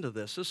 but listen to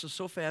this. This is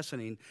so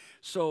fascinating.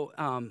 So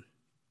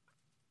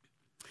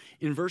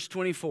in verse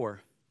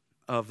 24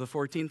 of the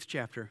 14th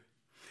chapter,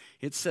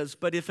 it says,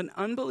 but if an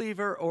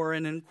unbeliever or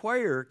an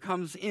inquirer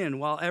comes in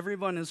while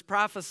everyone is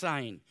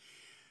prophesying.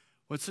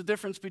 What's the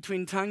difference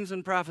between tongues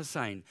and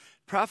prophesying?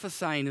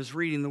 Prophesying is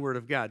reading the word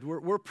of God.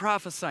 We're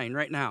prophesying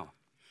right now.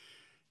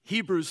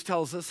 Hebrews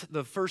tells us,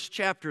 the first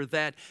chapter,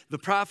 that the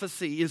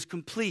prophecy is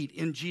complete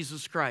in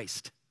Jesus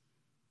Christ.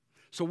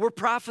 So we're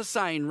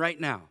prophesying right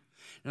now.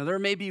 Now there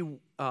may be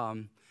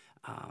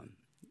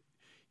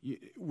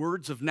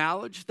words of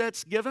knowledge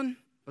that's given,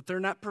 but they're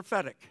not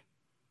prophetic.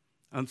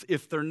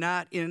 If they're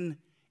not in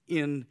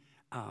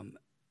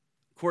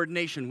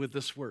coordination with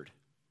this word.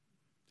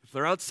 If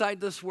they're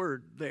outside this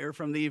word, they're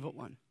from the evil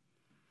one.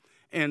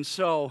 And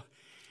so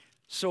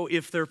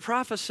if they're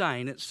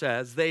prophesying, it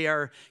says, they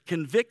are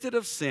convicted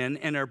of sin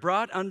and are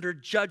brought under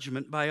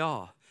judgment by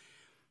all.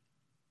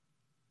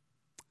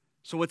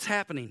 So what's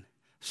happening?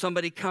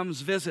 Somebody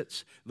comes,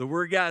 visits. The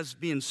word of God is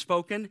being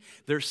spoken.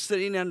 They're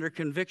sitting under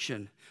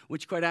conviction,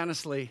 which quite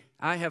honestly,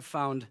 I have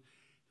found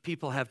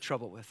people have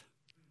trouble with.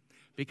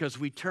 Because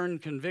we turn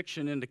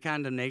conviction into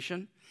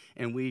condemnation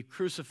and we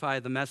crucify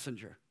the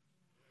messenger.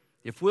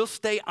 If we'll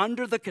stay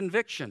under the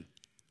conviction,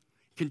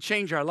 it can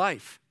change our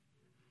life.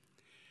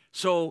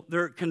 So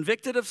they're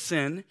convicted of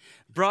sin,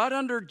 brought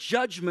under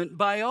judgment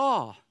by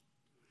all.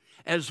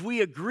 As we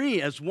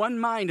agree as one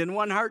mind and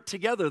one heart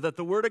together that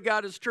the word of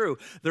God is true,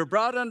 they're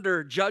brought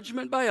under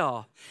judgment by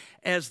all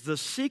as the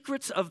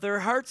secrets of their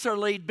hearts are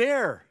laid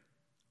bare.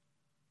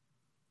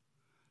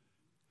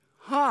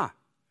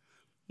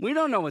 We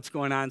don't know what's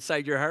going on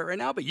inside your heart right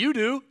now, but you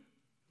do.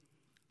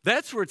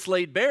 That's where it's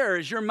laid bare,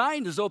 as your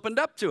mind is opened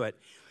up to it.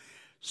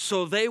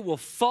 So they will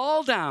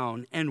fall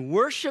down and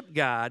worship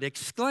God,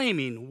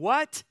 exclaiming,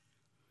 what?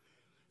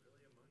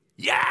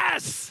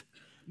 Yes!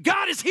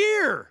 God is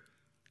here!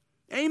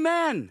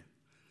 Amen.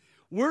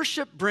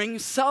 Worship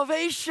brings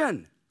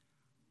salvation.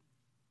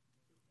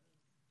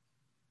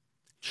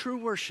 True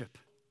worship.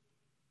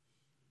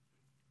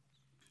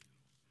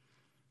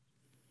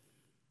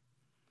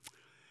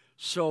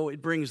 So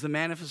it brings the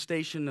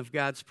manifestation of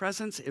God's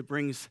presence. It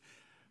brings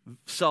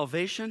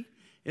salvation.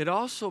 It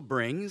also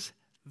brings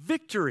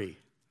victory.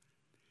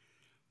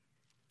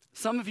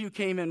 Some of you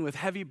came in with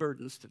heavy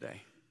burdens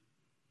today.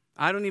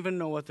 I don't even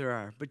know what there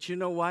are. But you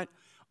know what?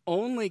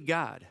 Only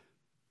God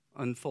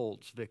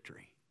unfolds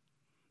victory.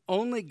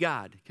 Only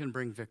God can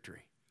bring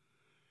victory.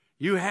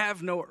 You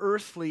have no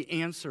earthly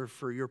answer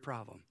for your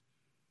problem.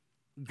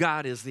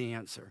 God is the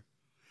answer.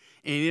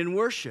 And in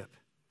worship,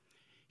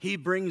 he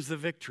brings the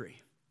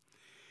victory.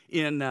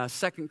 In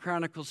 2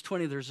 Chronicles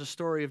 20, there's a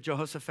story of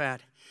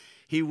Jehoshaphat.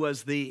 He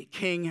was the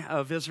king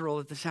of Israel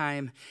at the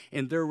time,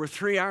 and there were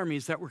 3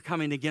 armies that were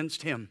coming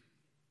against him.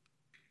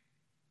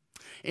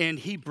 And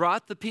he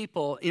brought the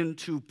people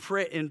into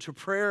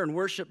prayer and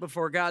worship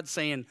before God,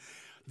 saying,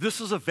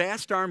 this is a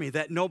vast army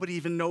that nobody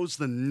even knows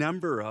the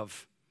number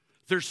of.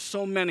 There's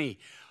so many.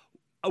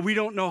 We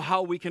don't know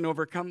how we can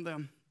overcome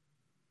them.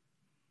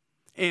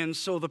 And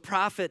so the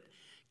prophet,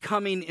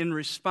 coming in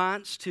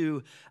response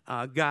to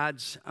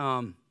God's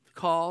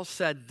call,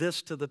 said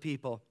this to the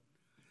people.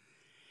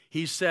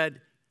 He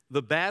said,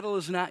 the battle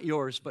is not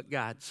yours, but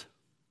God's.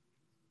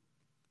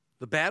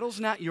 The battle's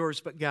not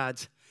yours, but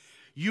God's.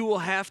 You will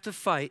have to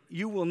fight.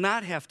 You will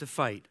not have to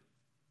fight.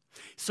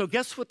 So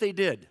guess what they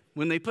did?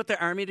 When they put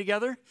their army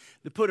together,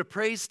 they put a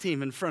praise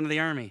team in front of the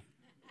army.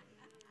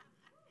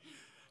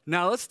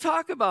 Now let's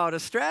talk about a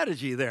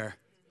strategy there.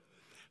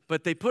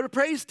 But they put a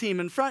praise team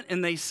in front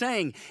and they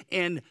sang,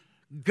 and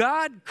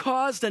God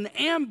caused an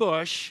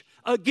ambush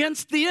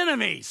against the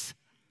enemies.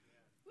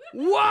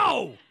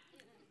 Whoa!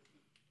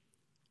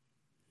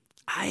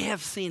 I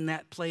have seen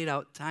that played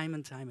out time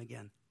and time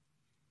again.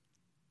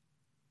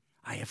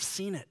 I have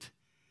seen it.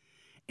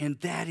 And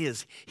that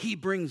is, he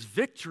brings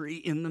victory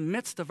in the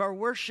midst of our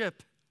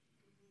worship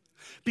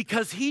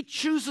because he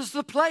chooses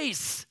the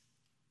place.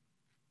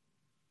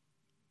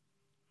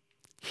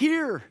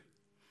 Here,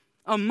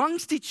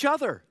 amongst each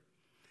other,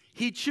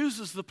 he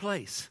chooses the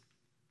place.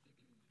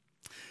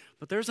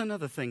 But there's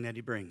another thing that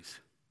he brings.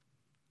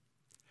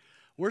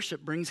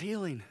 Worship brings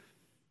healing.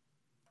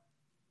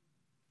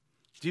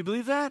 Do you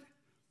believe that?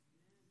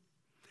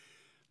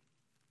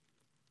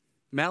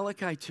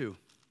 Malachi 2.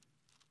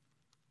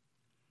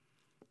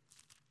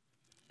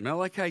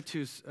 Malachi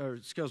 2,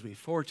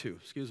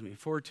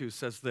 4:2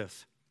 says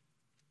this.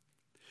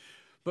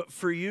 But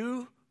for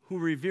you who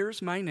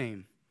reveres my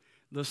name,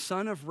 the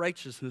Son of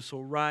Righteousness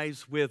will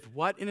rise with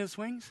what in his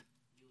wings?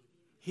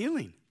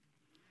 Healing.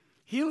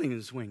 Healing in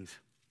his wings.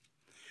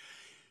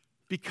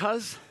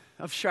 Because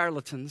of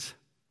charlatans,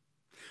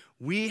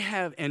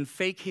 and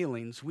fake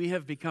healings, we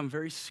have become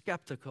very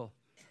skeptical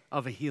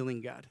of a healing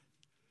God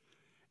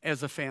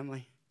as a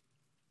family.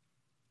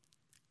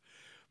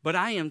 But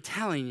I am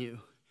telling you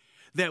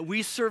that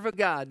we serve a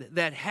God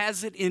that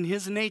has it in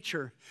his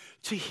nature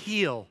to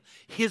heal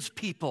his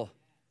people,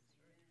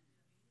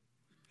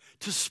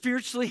 to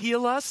spiritually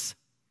heal us,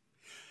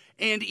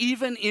 and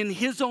even in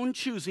his own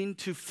choosing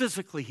to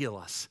physically heal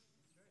us.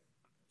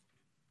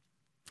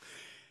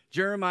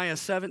 Jeremiah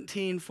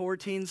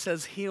 17:14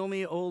 says, heal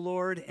me, O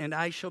Lord, and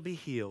I shall be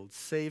healed.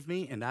 Save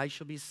me, and I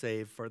shall be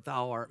saved, for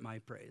thou art my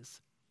praise.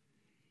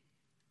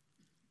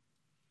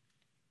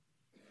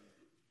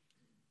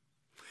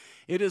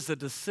 It is a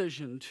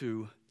decision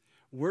to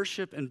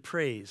worship and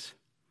praise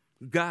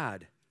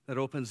God that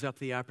opens up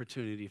the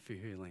opportunity for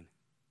healing.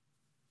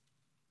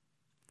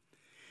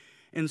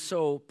 And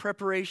so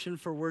preparation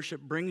for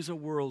worship brings a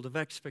world of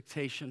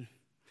expectation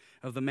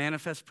of the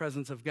manifest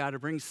presence of God. It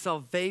brings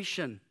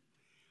salvation.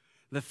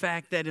 The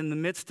fact that in the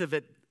midst of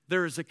it,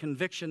 there is a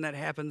conviction that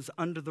happens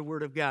under the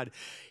Word of God.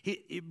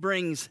 It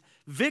brings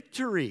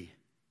victory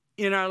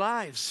in our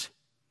lives,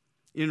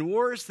 in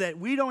wars that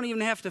we don't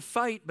even have to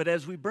fight, but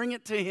as we bring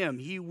it to him,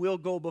 he will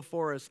go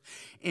before us,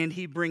 and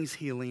he brings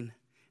healing.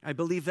 I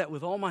believe that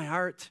with all my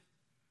heart.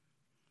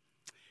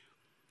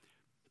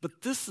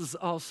 But this is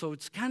also,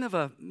 it's kind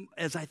of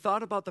as I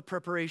thought about the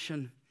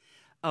preparation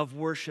of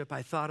worship,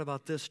 I thought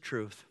about this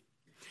truth.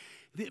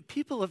 The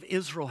people of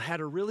Israel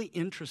had a really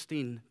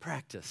interesting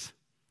practice.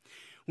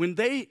 When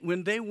they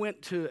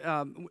went to,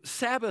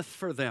 Sabbath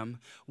for them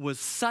was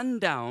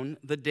sundown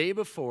the day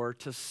before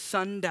to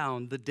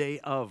sundown the day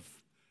of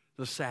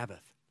the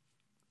Sabbath.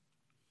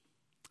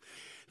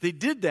 They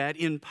did that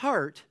in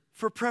part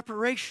for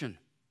preparation,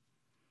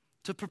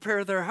 to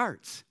prepare their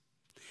hearts.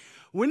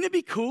 Wouldn't it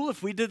be cool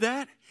if we did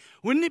that?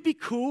 Wouldn't it be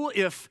cool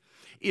if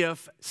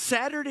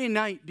Saturday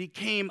night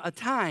became a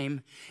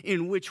time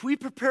in which we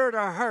prepared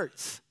our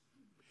hearts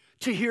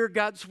to hear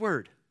God's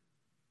word?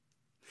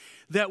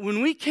 That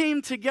when we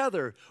came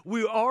together,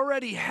 we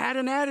already had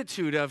an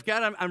attitude of,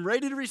 God, I'm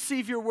ready to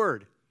receive your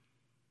word.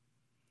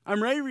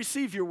 I'm ready to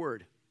receive your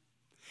word.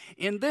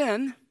 And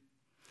then,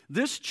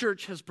 this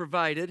church has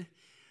provided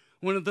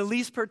one of the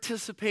least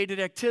participated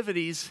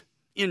activities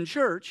in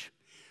church,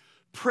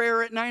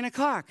 prayer at 9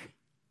 o'clock.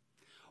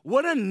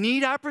 What a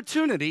neat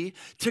opportunity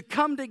to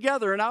come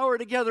together, an hour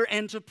together,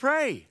 and to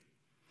pray.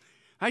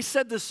 I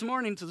said this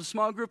morning to the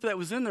small group that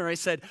was in there, I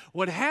said,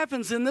 what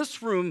happens in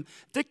this room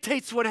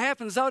dictates what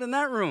happens out in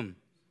that room.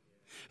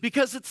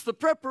 Because it's the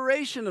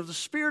preparation of the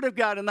Spirit of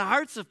God in the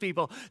hearts of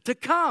people to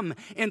come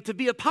and to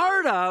be a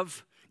part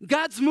of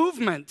God's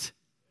movement.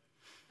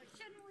 But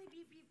shouldn't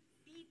we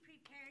be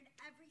prepared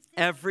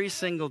every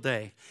single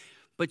day?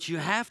 But you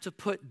have to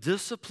put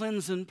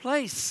disciplines in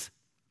place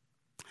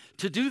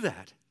to do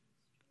that.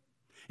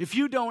 If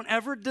you don't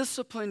ever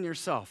discipline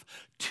yourself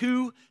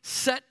to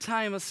set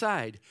time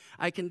aside,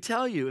 I can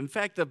tell you, in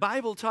fact, the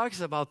Bible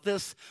talks about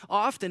this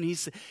often.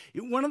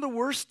 One of the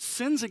worst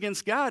sins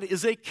against God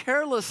is a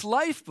careless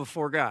life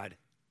before God.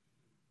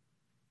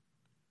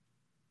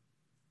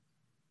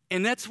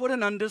 And that's what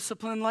an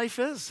undisciplined life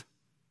is.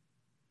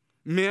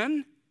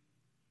 Men,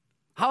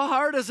 how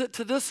hard is it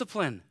to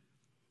discipline?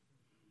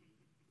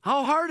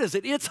 How hard is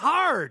it? It's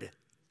hard.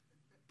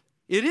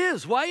 It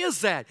is. Why is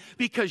that?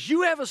 Because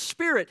you have a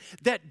spirit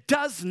that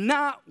does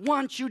not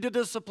want you to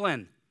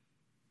discipline.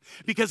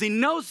 Because he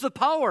knows the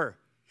power.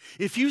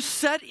 If you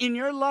set in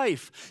your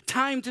life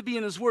time to be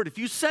in his word, if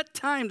you set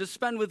time to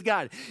spend with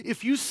God,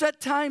 if you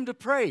set time to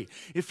pray,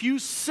 if you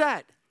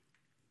set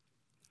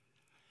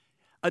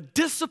a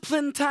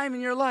disciplined time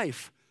in your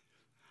life,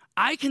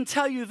 I can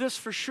tell you this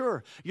for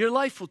sure. Your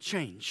life will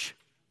change.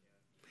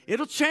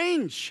 It'll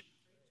change.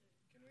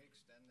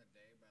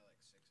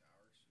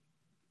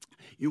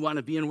 You want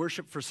to be in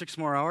worship for 6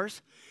 more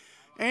hours?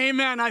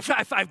 Amen.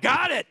 I've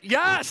got it.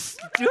 Yes.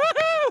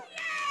 Woo-hoo.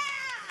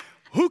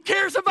 Who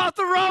cares about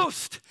the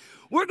roast?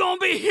 We're going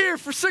to be here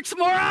for 6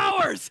 more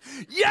hours.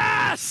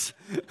 Yes.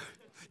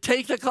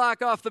 Take the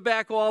clock off the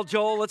back wall,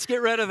 Joel. Let's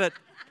get rid of it.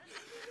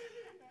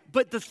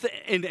 But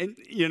and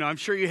you know, I'm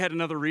sure you had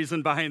another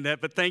reason behind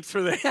that, but thanks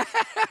for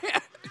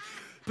that.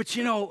 But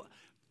you know,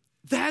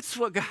 that's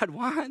what God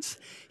wants.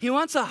 He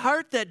wants a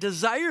heart that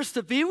desires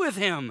to be with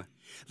him.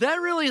 That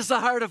really is the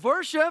heart of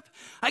worship.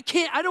 I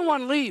don't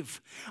want to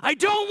leave. I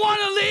don't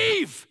want to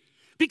leave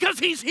because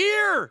he's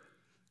here.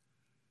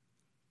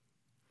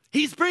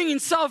 He's bringing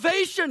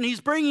salvation.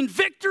 He's bringing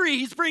victory.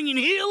 He's bringing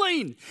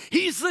healing.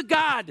 He's the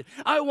God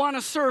I want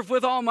to serve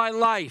with all my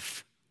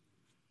life.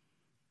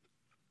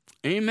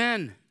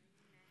 Amen.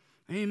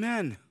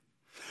 Amen.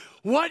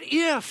 What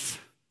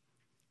if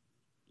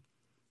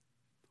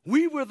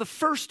we were the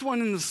first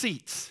one in the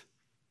seats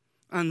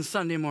on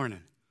Sunday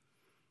morning?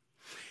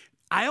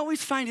 I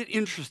always find it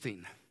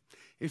interesting.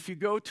 If you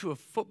go to a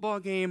football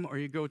game or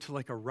you go to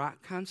like a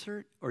rock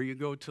concert or you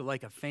go to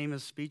like a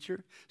famous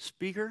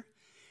speaker,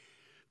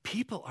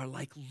 people are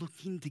like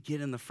looking to get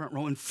in the front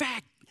row. In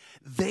fact,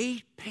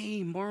 they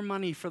pay more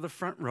money for the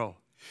front row.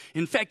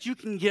 In fact, you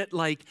can get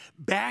like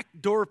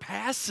backdoor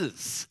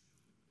passes.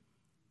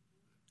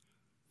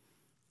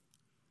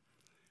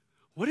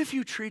 What if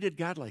you treated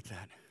God like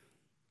that?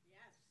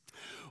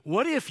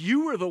 What if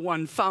you were the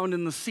one found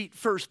in the seat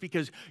first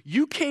because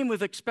you came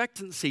with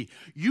expectancy?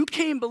 You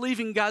came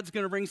believing God's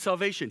going to bring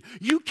salvation.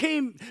 You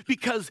came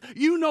because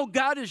you know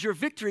God is your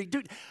victory.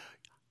 Dude,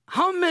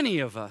 how many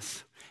of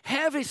us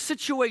have a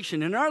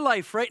situation in our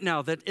life right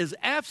now that is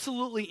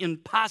absolutely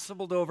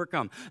impossible to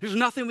overcome? There's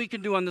nothing we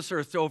can do on this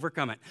earth to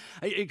overcome it.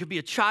 It could be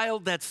a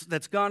child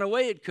that's gone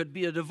away. It could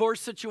be a divorce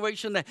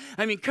situation.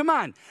 Come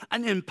on.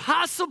 An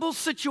impossible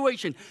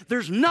situation.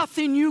 There's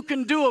nothing you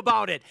can do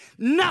about it.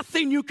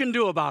 Nothing you can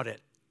do about it.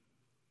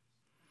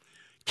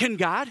 Can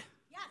God?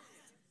 Yes.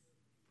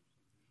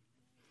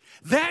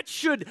 That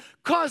should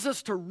cause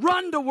us to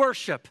run to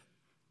worship.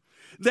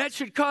 That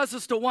should cause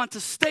us to want to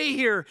stay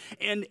here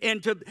and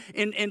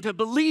to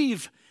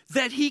believe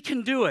that he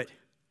can do it.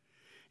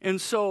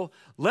 And so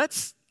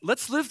let's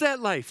live that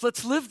life.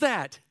 Let's live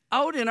that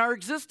out in our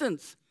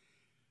existence.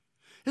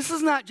 This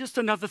is not just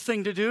another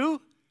thing to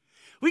do.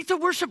 We have to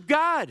worship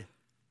God.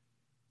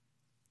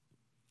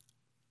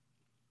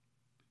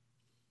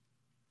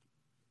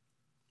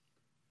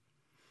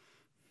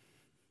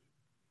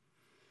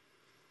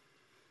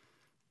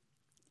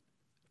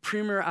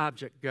 Premier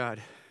object,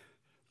 God.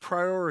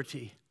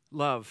 Priority,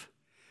 love.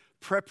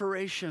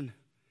 Preparation.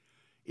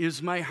 Is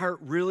my heart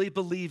really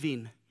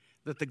believing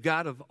that the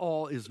God of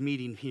all is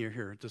meeting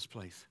here at this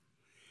place?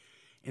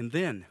 And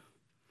then,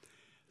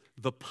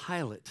 the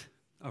pilot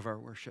of our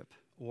worship,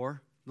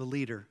 or the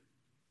leader.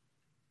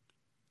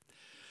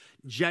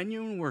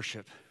 Genuine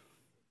worship,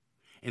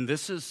 and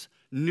this is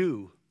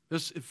new.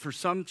 This, for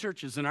some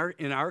churches in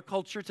our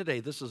culture today,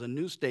 this is a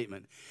new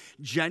statement.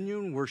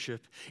 Genuine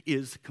worship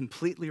is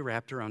completely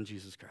wrapped around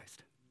Jesus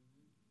Christ.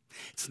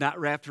 It's not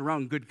wrapped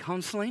around good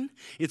counseling.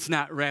 It's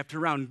not wrapped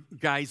around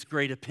guys'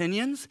 great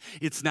opinions.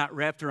 It's not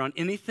wrapped around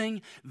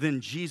anything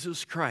than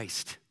Jesus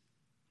Christ.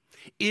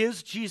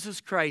 Is Jesus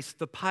Christ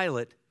the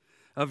pilot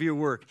of your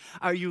work?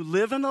 Are you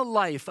living a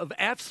life of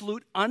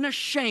absolute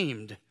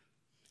unashamed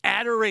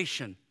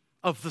adoration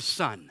of the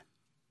Son?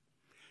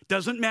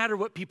 Doesn't matter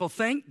what people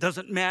think.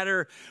 Doesn't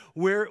matter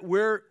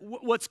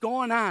what's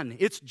going on.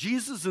 It's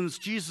Jesus and it's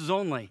Jesus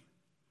only.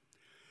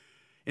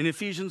 In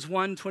Ephesians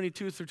 1,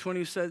 22 through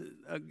 20,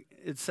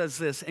 it says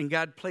this, and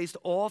God placed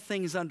all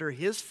things under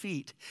his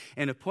feet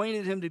and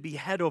appointed him to be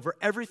head over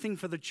everything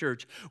for the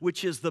church,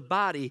 which is the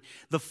body,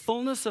 the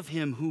fullness of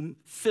him who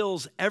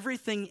fills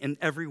everything in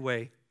every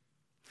way.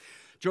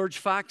 George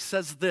Fox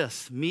says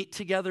this, meet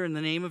together in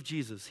the name of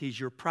Jesus. He's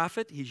your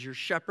prophet, he's your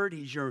shepherd,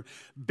 he's your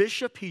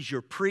bishop, he's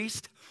your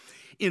priest.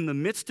 in the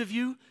midst of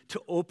you,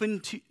 to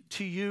open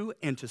to you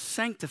and to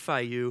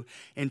sanctify you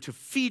and to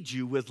feed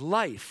you with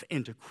life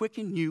and to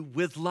quicken you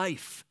with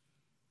life.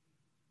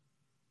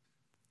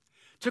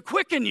 To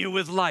quicken you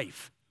with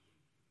life.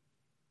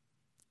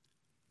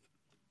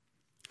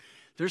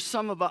 There's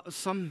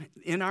some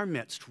in our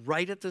midst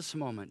right at this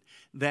moment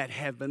that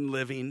have been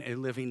living a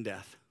living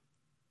death.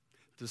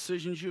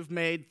 Decisions you've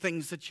made,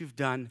 things that you've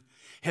done,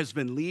 has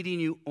been leading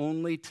you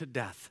only to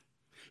death.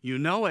 You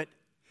know it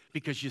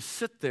because you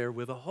sit there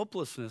with a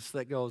hopelessness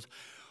that goes,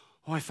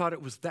 oh, I thought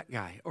it was that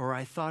guy, or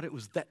I thought it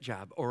was that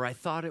job, or I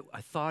thought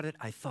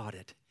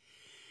it.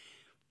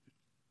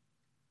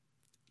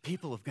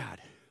 People of God,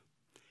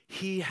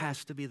 He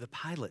has to be the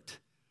pilot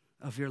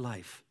of your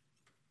life.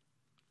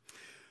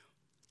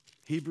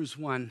 Hebrews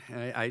 1,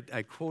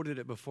 I quoted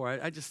it before.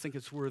 I just think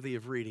it's worthy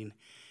of reading.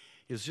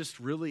 Is just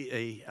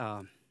really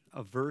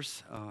a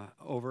verse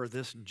over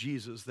this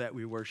Jesus that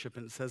we worship,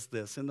 and it says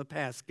this: in the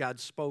past, God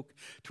spoke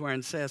to our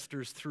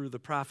ancestors through the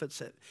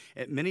prophets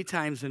at many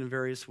times and in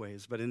various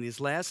ways, but in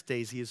these last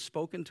days, He has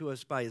spoken to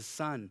us by His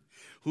Son,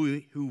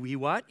 who He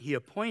what? He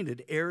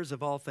appointed heirs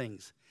of all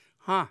things.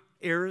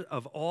 Heir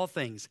of all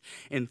things,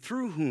 and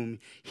through whom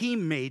He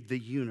made the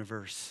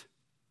universe.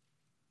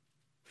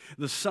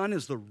 The Son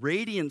is the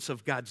radiance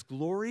of God's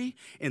glory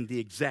and the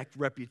exact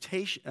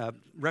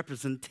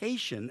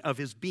representation of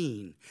His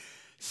being,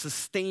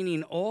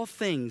 sustaining all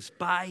things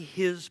by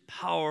His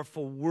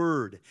powerful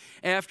word.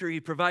 After He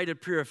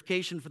provided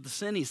purification for the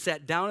sin, He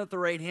sat down at the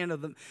right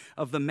hand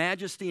of the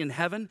majesty in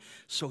heaven,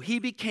 so He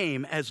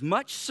became as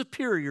much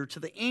superior to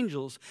the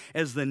angels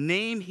as the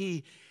name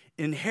He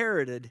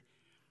inherited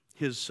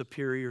is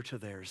superior to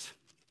theirs.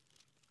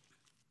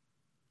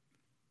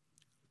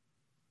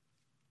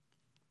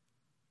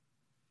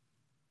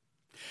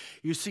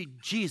 You see,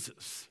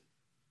 Jesus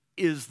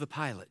is the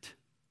pilot.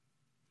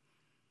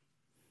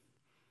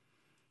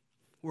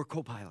 We're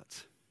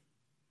co-pilots.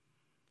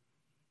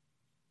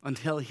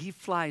 Until He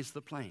flies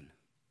the plane,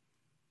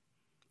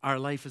 our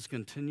life is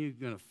going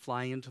to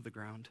fly into the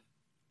ground.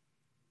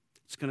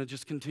 It's going to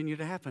just continue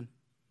to happen.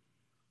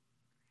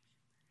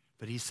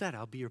 But He said,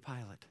 I'll be your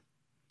pilot.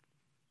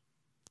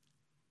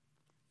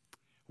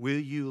 Will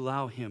you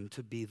allow Him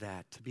to be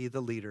that, to be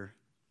the leader?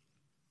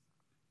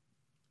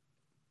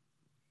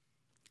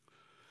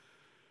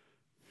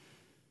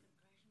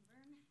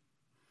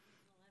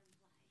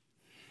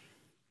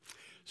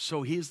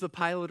 So He's the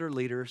pilot or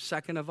leader.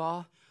 Second of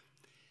all,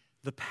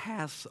 the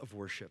paths of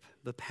worship,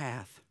 the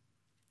path.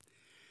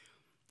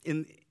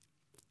 And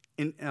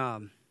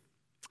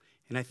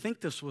I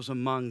think this was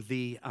among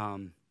the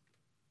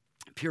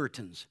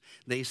Puritans.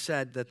 They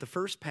said that the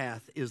first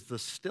path is the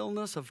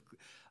stillness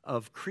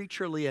of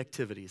creaturely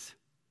activities.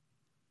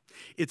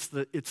 It's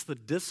the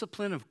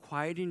discipline of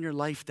quieting your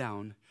life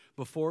down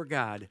before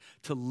God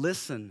to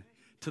listen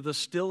to the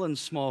still and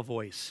small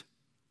voice.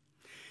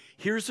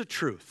 Here's the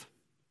truth.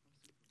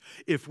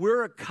 If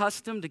we're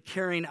accustomed to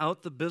carrying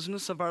out the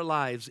business of our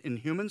lives in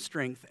human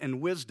strength and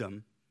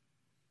wisdom,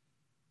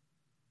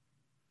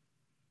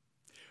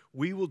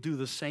 we will do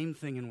the same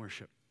thing in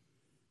worship.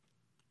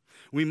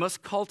 We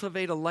must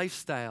cultivate a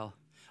lifestyle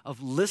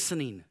of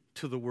listening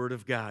to the Word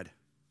of God.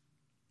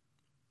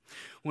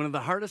 One of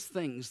the hardest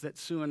things that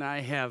Sue and I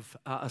have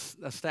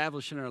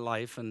established in our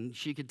life, and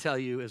she could tell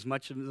you as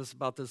much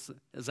about this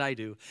as I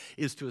do,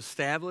 is to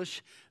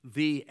establish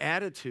the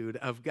attitude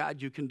of,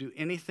 God, you can do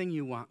anything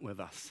you want with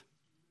us.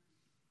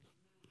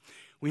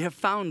 We have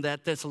found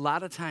that there's a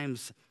lot of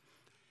times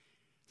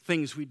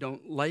things we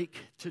don't like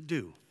to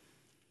do,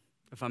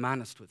 if I'm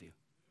honest with you.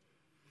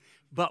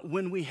 But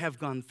when we have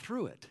gone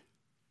through it,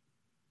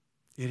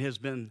 it has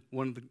been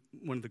one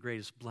of the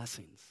greatest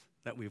blessings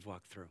that we've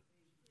walked through.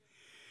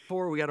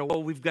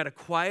 We've got to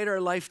quiet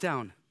our life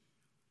down.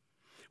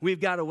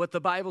 We've got to, what the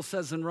Bible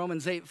says in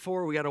Romans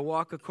 8:4, we got to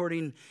walk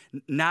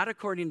not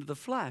according to the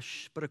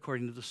flesh, but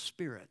according to the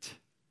Spirit.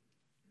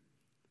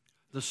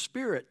 The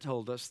Spirit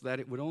told us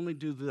that it would only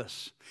do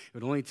this. It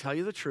would only tell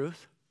you the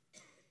truth.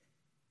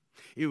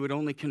 It would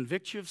only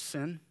convict you of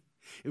sin.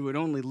 It would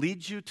only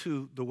lead you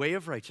to the way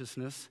of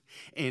righteousness,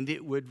 and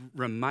it would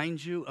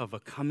remind you of a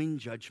coming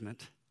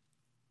judgment.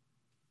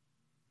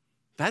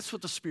 That's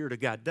what the Spirit of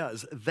God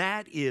does.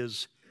 That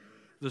is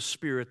the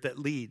Spirit that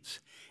leads.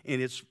 And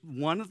it's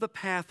one of the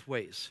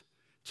pathways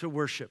to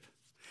worship.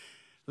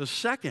 The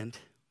second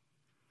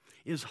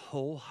is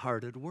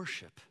wholehearted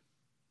worship.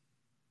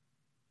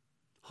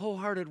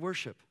 Wholehearted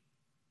worship.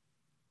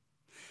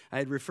 I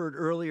had referred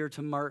earlier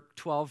to Mark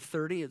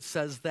 12:30. It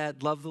says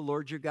that love the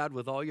Lord your God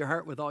with all your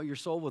heart, with all your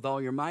soul, with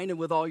all your mind, and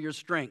with all your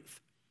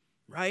strength.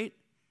 Right?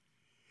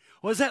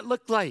 What does that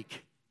look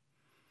like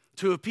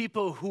to a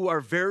people who are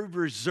very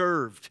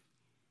reserved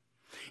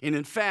and,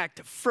 in fact,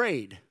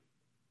 afraid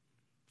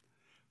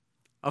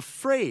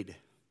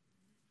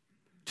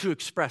to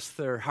express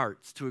their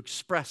hearts, to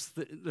express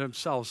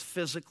themselves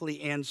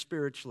physically and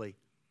spiritually?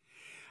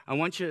 I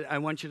want you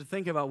to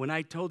think about when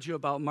I told you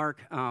about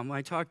Mark, when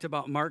I talked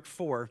about Mark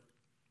 4,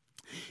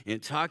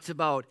 it talked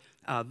about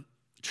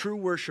true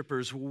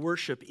worshipers will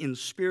worship in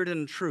spirit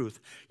and truth,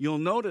 you'll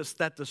notice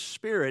that the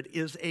Spirit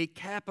is a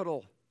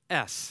capital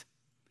S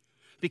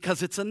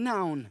because it's a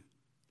noun.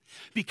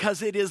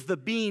 Because it is the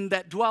being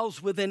that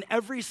dwells within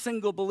every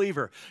single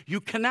believer. You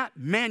cannot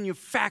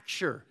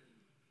manufacture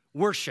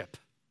worship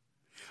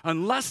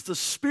unless the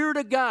Spirit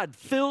of God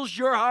fills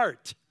your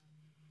heart.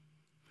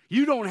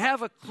 You don't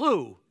have a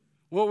clue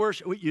what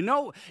worship. You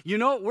know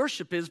what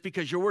worship is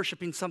because you're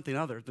worshiping something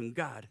other than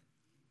God.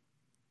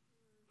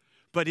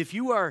 But if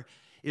you are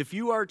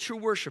a true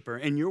worshiper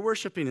and you're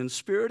worshiping in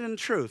spirit and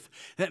truth,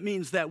 that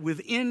means that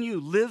within you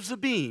lives a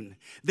being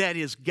that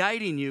is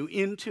guiding you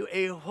into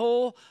a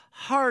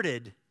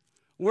wholehearted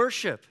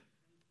worship.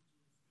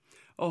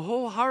 A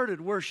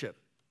wholehearted worship.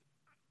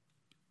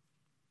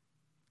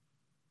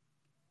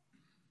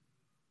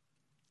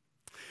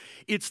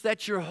 It's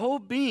that your whole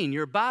being,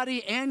 your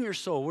body and your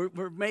soul,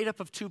 we're made up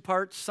of two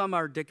parts. Some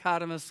are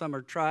dichotomous, some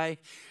are tri.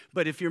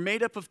 But if you're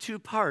made up of two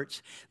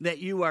parts, that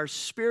you are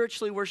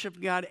spiritually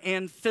worshiping God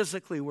and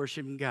physically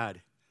worshiping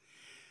God.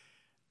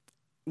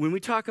 When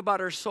we talk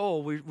about our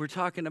soul, we're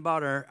talking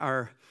about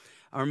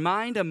our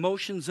mind,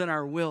 emotions, and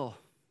our will,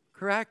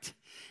 correct?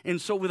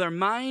 And so with our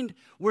mind,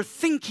 we're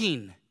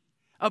thinking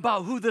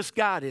about who this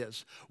God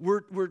is.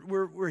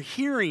 We're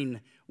hearing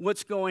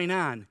what's going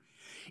on.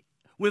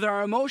 With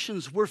our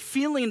emotions, we're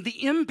feeling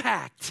the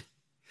impact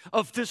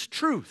of this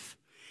truth.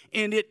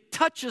 And it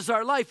touches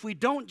our life. We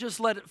don't just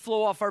let it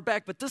flow off our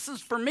back, but this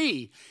is for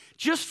me,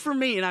 just for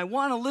me, and I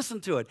want to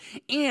listen to it.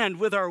 And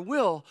with our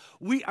will,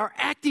 we are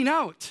acting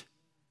out.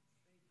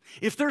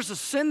 If there's a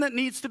sin that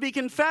needs to be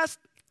confessed,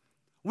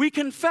 we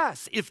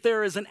confess. If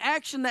there is an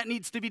action that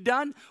needs to be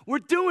done, we're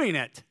doing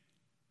it.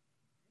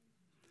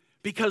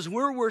 Because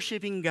we're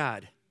worshiping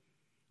God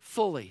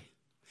fully.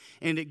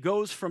 And it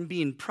goes from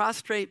being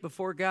prostrate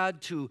before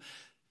God to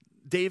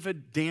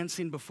David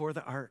dancing before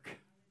the ark.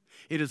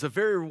 It is a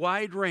very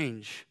wide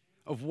range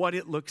of what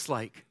it looks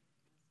like.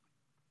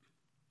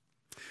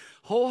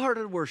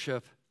 Wholehearted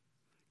worship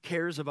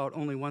cares about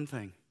only one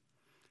thing.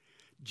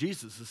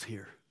 Jesus is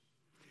here.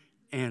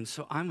 And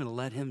so I'm going to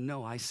let him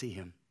know I see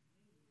him.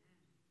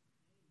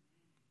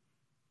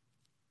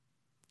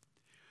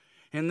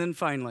 And then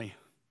finally,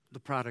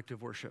 the product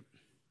of worship,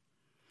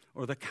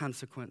 or the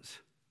consequence.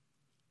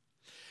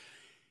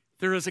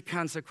 There is a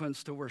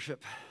consequence to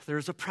worship. There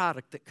is a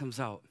product that comes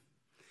out.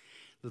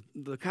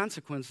 The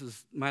consequence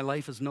is my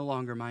life is no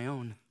longer my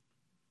own.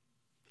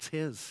 It's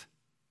his.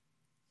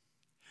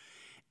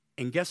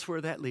 And guess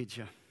where that leads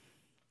you?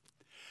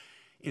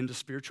 Into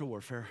spiritual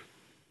warfare.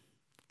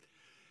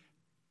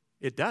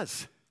 It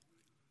does.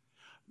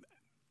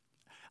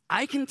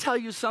 I can tell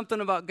you something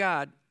about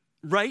God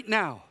right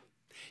now.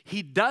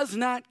 He does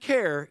not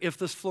care if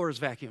this floor is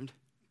vacuumed.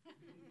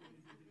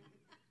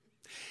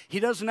 He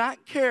does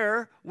not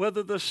care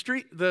whether the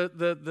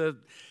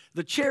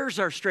chairs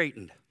are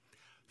straightened.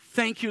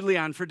 Thank you,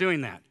 Leon, for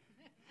doing that.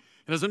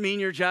 It doesn't mean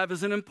your job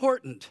isn't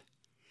important.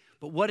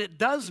 But what it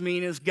does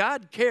mean is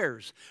God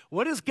cares.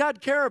 What does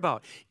God care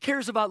about? He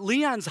cares about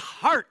Leon's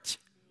heart.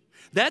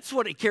 That's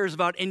what he cares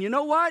about. And you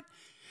know what?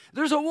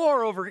 There's a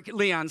war over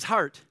Leon's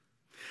heart.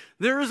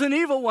 There is an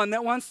evil one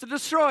that wants to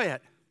destroy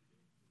it.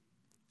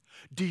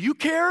 Do you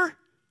care?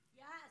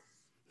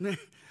 Yes.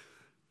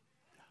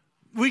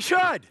 We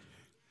should.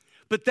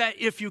 But that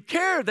if you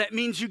care, that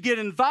means you get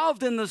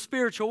involved in the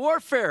spiritual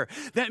warfare.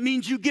 That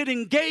means you get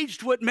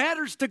engaged what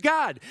matters to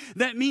God.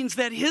 That means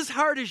that his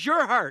heart is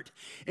your heart.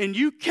 And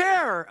you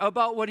care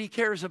about what he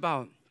cares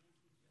about.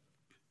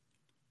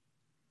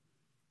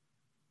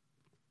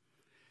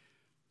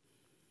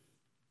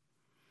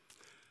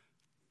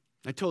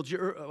 I told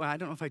you, I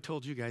don't know if I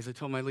told you guys, I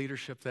told my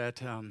leadership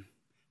that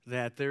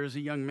there is a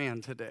young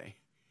man today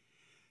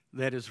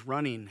that is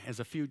running as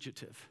a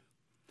fugitive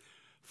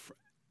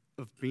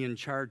of being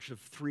charged of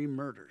 3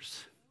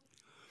 murders.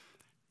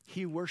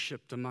 He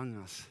worshiped among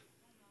us.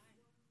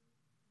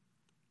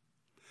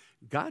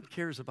 God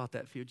cares about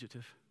that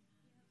fugitive.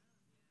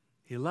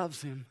 He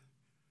loves him.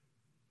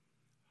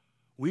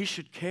 We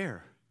should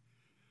care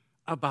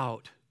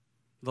about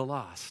the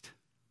lost.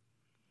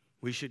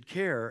 We should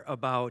care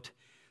about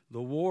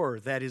the war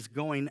that is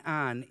going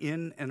on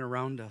in and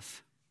around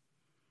us.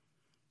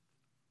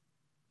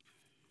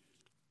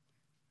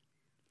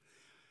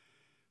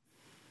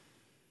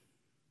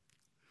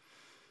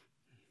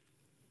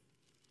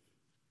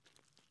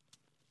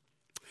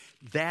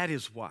 That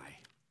is why.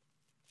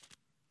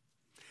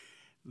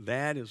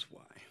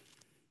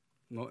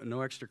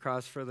 No extra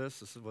cost for this.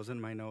 This was in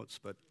my notes,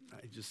 but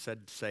I just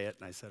said say it,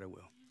 and I said I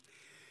will.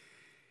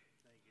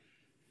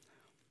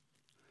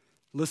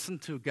 Listen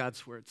to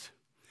God's words.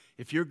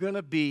 If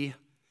the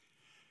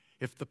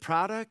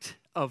product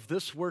of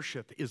this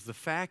worship is the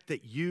fact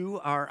that you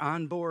are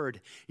on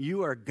board,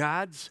 you are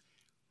God's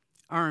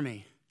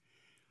army,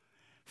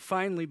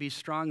 finally be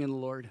strong in the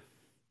Lord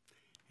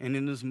and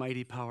in his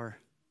mighty power.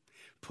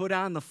 Put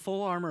on the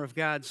full armor of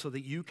God so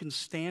that you can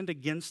stand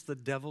against the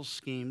devil's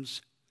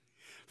schemes.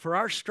 For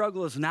our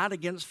struggle is not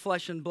against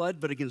flesh and blood,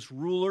 but against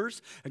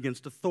rulers,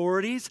 against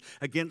authorities,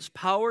 against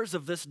powers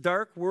of this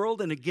dark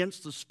world, and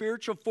against the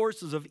spiritual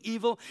forces of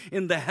evil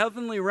in the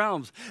heavenly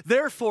realms.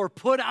 Therefore,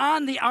 put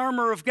on the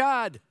armor of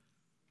God.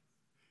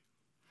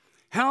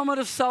 Helmet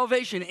of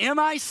salvation. Am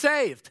I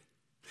saved?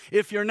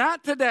 If you're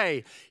not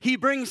today, he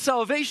brings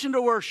salvation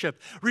to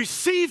worship.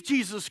 Receive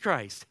Jesus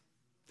Christ.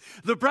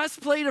 The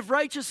breastplate of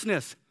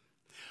righteousness.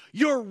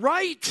 You're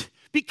right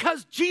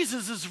because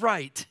Jesus is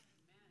right.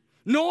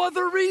 No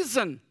other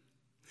reason.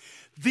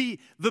 The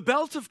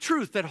belt of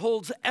truth that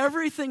holds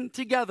everything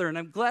together, and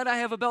I'm glad I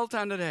have a belt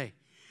on today.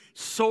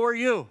 So are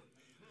you.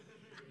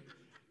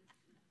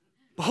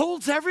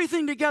 Holds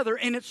everything together,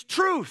 and it's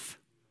truth.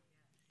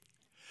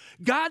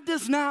 God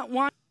does not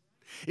want,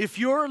 if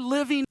you're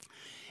living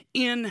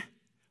in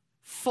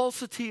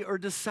falsity or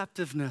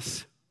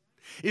deceptiveness,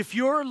 if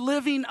you're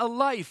living a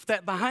life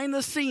that behind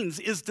the scenes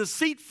is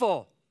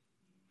deceitful,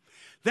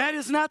 that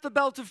is not the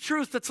belt of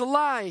truth, that's a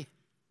lie.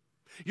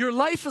 Your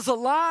life is a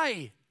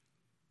lie.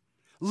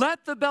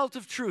 Let the belt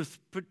of truth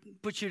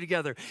put you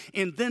together,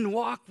 and then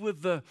walk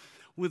with the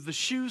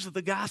shoes of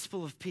the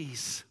gospel of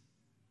peace.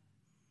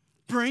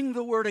 Bring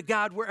the word of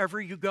God wherever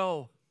you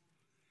go.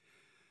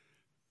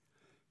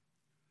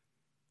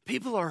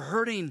 People are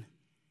hurting.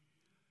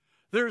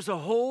 There's a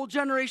whole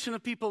generation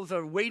of people that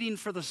are waiting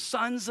for the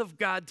sons of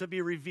God to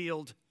be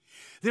revealed.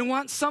 They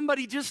want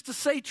somebody just to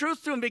say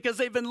truth to them because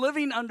they've been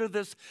living under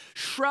this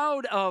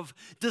shroud of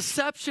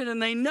deception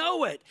and they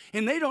know it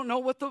and they don't know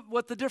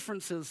what the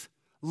difference is.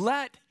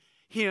 Let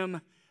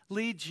him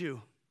lead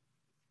you.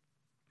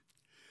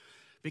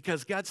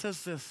 Because God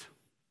says this.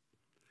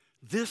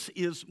 This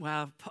is,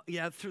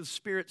 through the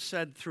Spirit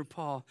said through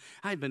Paul,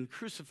 I've been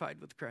crucified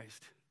with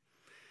Christ.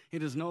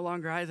 It is no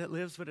longer I that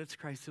lives, but it's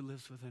Christ who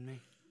lives within me.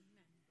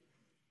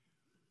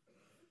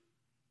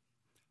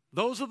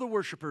 Those are the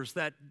worshipers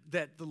that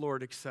the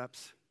Lord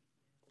accepts.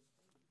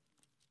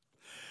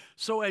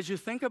 So as you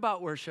think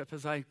about worship,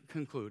 as I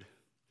conclude,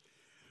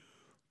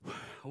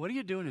 what are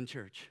you doing in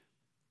church?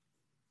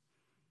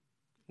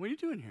 What are you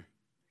doing here?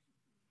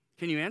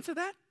 Can you answer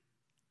that?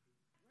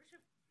 Worship.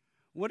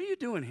 What are you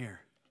doing here?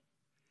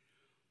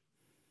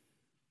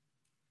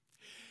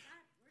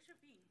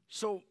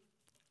 So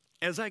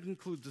as I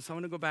conclude this, I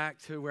want to go back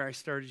to where I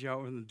started you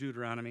out in the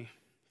Deuteronomy.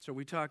 So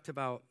we talked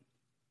about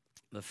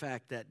the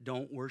fact that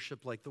don't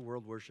worship like the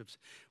world worships.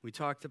 We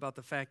talked about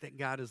the fact that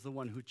God is the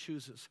one who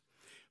chooses.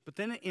 But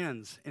then it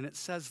ends, and it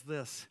says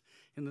this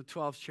in the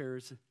 12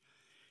 chairs.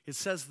 It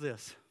says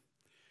this.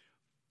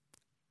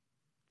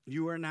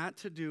 You are not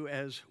to do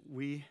as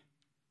we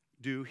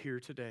do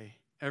here today.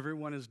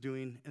 Everyone is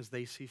doing as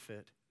they see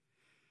fit.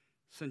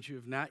 Since you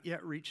have not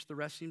yet reached the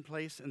resting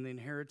place and the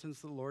inheritance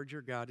the Lord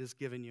your God has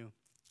given you.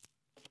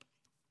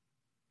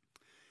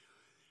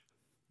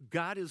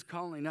 God is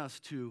calling us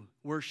to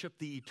worship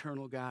the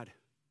eternal God.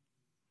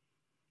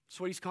 That's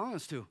what he's calling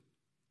us to.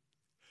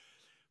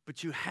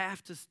 But you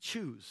have to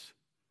choose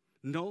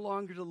no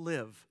longer to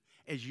live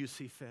as you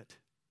see fit.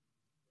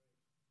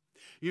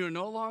 You're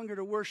no longer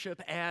to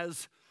worship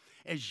as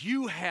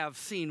you have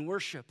seen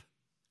worship.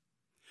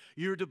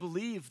 You're to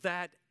believe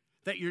that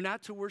you're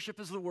not to worship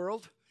as the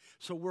world.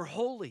 So we're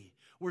holy.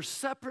 We're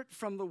separate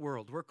from the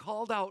world. We're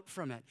called out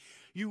from it.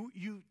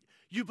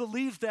 You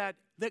believe that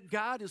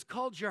God has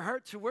called your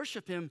heart to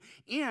worship him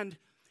and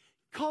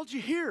called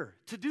you here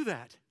to do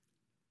that.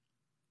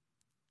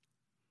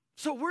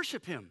 So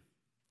worship him.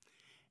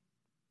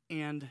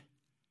 And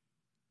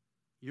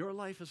your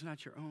life is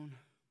not your own.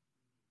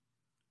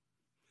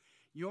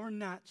 You're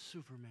not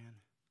Superman.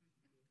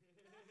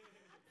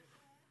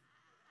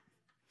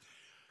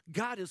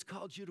 God has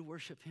called you to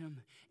worship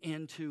him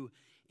and to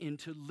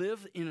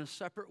live in a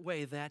separate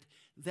way that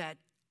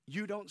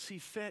you don't see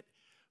fit.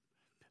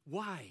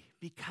 Why?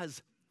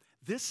 Because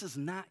this is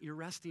not your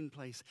resting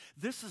place.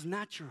 This is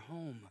not your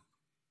home.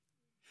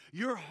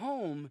 Your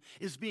home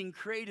is being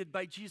created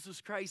by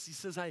Jesus Christ. He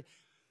says,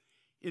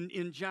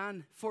 in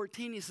John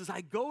 14, he says,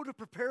 I go to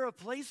prepare a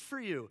place for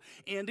you.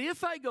 And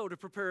if I go to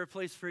prepare a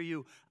place for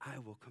you, I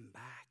will come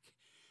back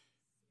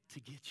to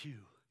get you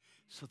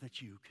so that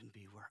you can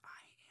be where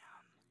I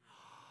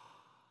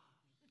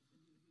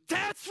am.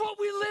 That's what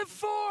we live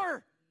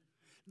for.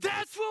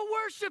 That's what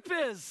worship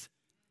is.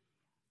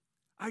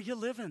 Are you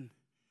living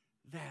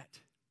that?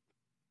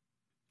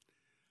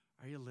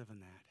 Are you living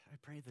that? I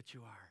pray that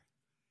you are.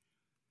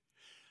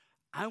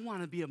 I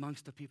want to be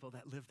amongst the people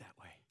that live that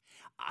way.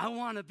 I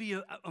want to be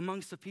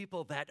amongst the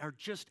people that are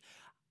just,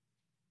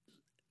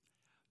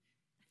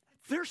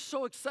 they're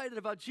so excited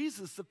about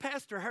Jesus, the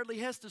pastor hardly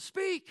has to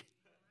speak.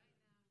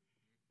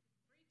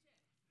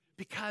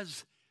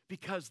 Because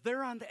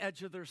they're on the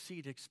edge of their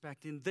seat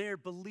expecting, they're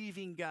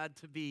believing God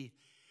to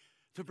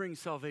bring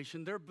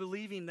salvation. They're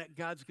believing that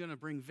God's going to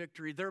bring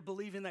victory. They're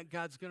believing that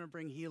God's going to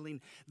bring healing.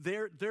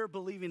 They're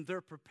believing,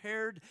 they're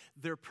prepared,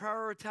 they're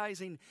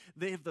prioritizing,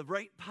 they have the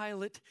right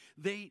pilot.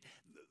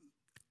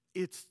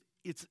 It's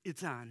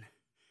on.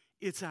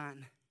 It's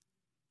on.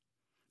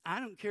 I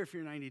don't care if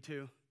you're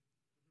 92.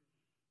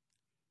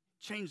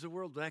 Change the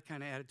world with that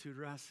kind of attitude,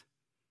 Russ.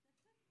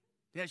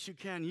 Yes, you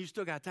can. You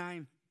still got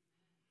time.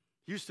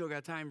 You still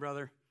got time,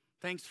 brother.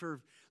 Thanks for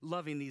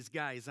loving these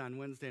guys on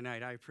Wednesday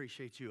night. I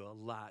appreciate you a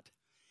lot.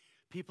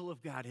 People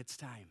of God, it's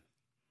time.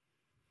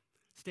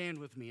 Stand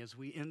with me as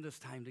we end this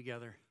time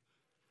together.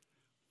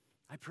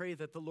 I pray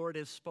that the Lord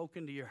has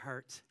spoken to your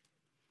hearts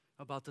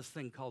about this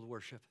thing called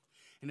worship.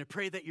 And I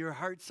pray that your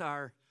hearts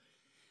are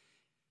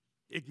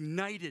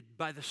ignited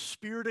by the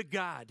Spirit of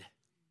God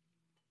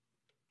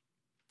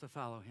to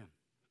follow him.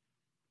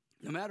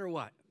 No matter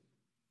what.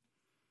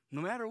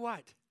 No matter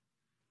what.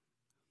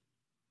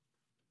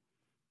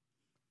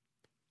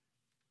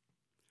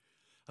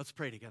 Let's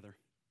pray together.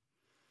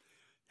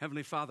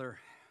 Heavenly Father,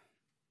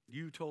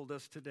 you told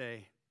us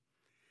today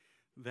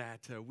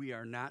that we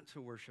are not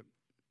to worship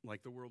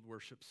like the world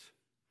worships.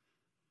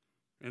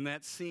 And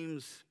that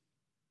seems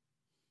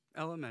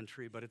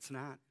elementary, but it's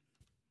not.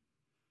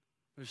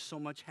 There's so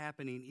much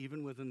happening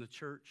even within the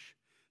church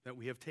that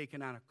we have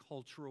taken on a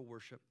cultural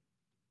worship.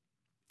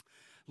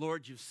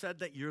 Lord, you've said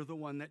that you're the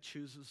one that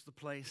chooses the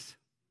place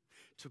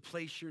to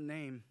place your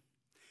name.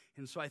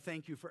 And so I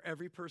thank you for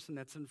every person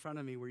that's in front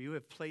of me where you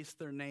have placed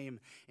their name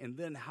and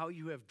then how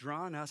you have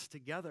drawn us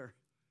together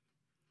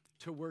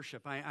to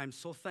worship. I'm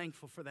so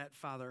thankful for that,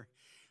 Father.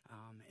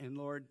 And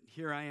Lord,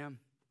 here I am.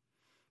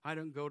 I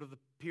don't go to the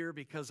pier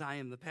because I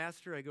am the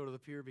pastor. I go to the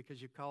pier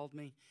because you called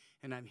me,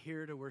 and I'm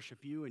here to worship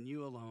you and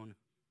you alone.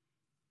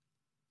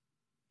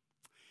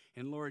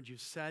 And Lord, you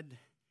said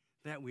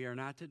that we are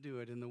not to do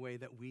it in the way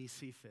that we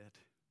see fit.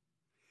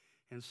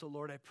 And so,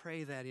 Lord, I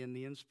pray that in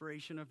the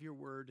inspiration of your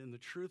word and the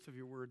truth of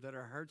your word, that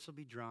our hearts will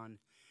be drawn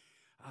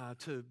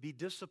to be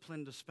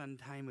disciplined to spend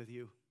time with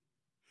you,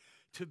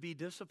 to be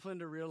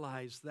disciplined to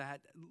realize that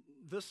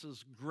this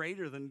is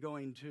greater than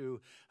going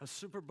to a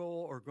Super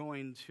Bowl or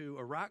going to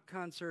a rock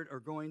concert or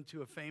going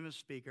to a famous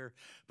speaker,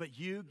 but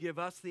you give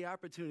us the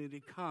opportunity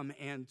to come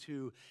and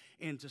to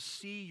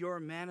see your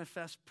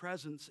manifest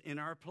presence in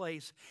our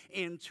place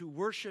and to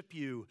worship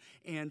you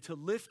and to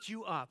lift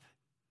you up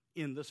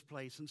in this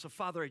place. And so,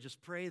 Father, I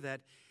just pray that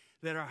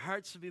our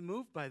hearts will be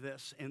moved by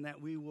this and that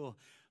we will,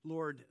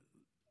 Lord,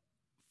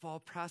 fall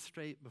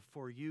prostrate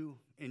before you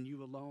and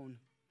you alone,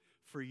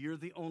 for you're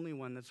the only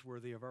one that's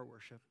worthy of our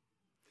worship.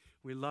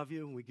 We love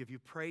you and we give you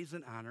praise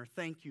and honor.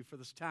 Thank you for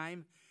this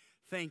time.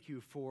 Thank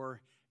you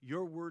for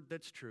your word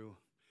that's true.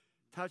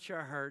 Touch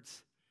our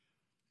hearts.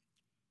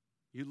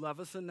 You love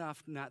us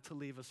enough not to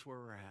leave us where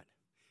we're at.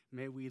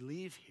 May we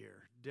leave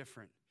here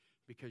different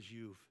because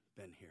you've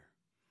been here.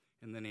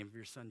 In the name of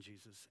your Son,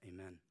 Jesus,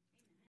 amen.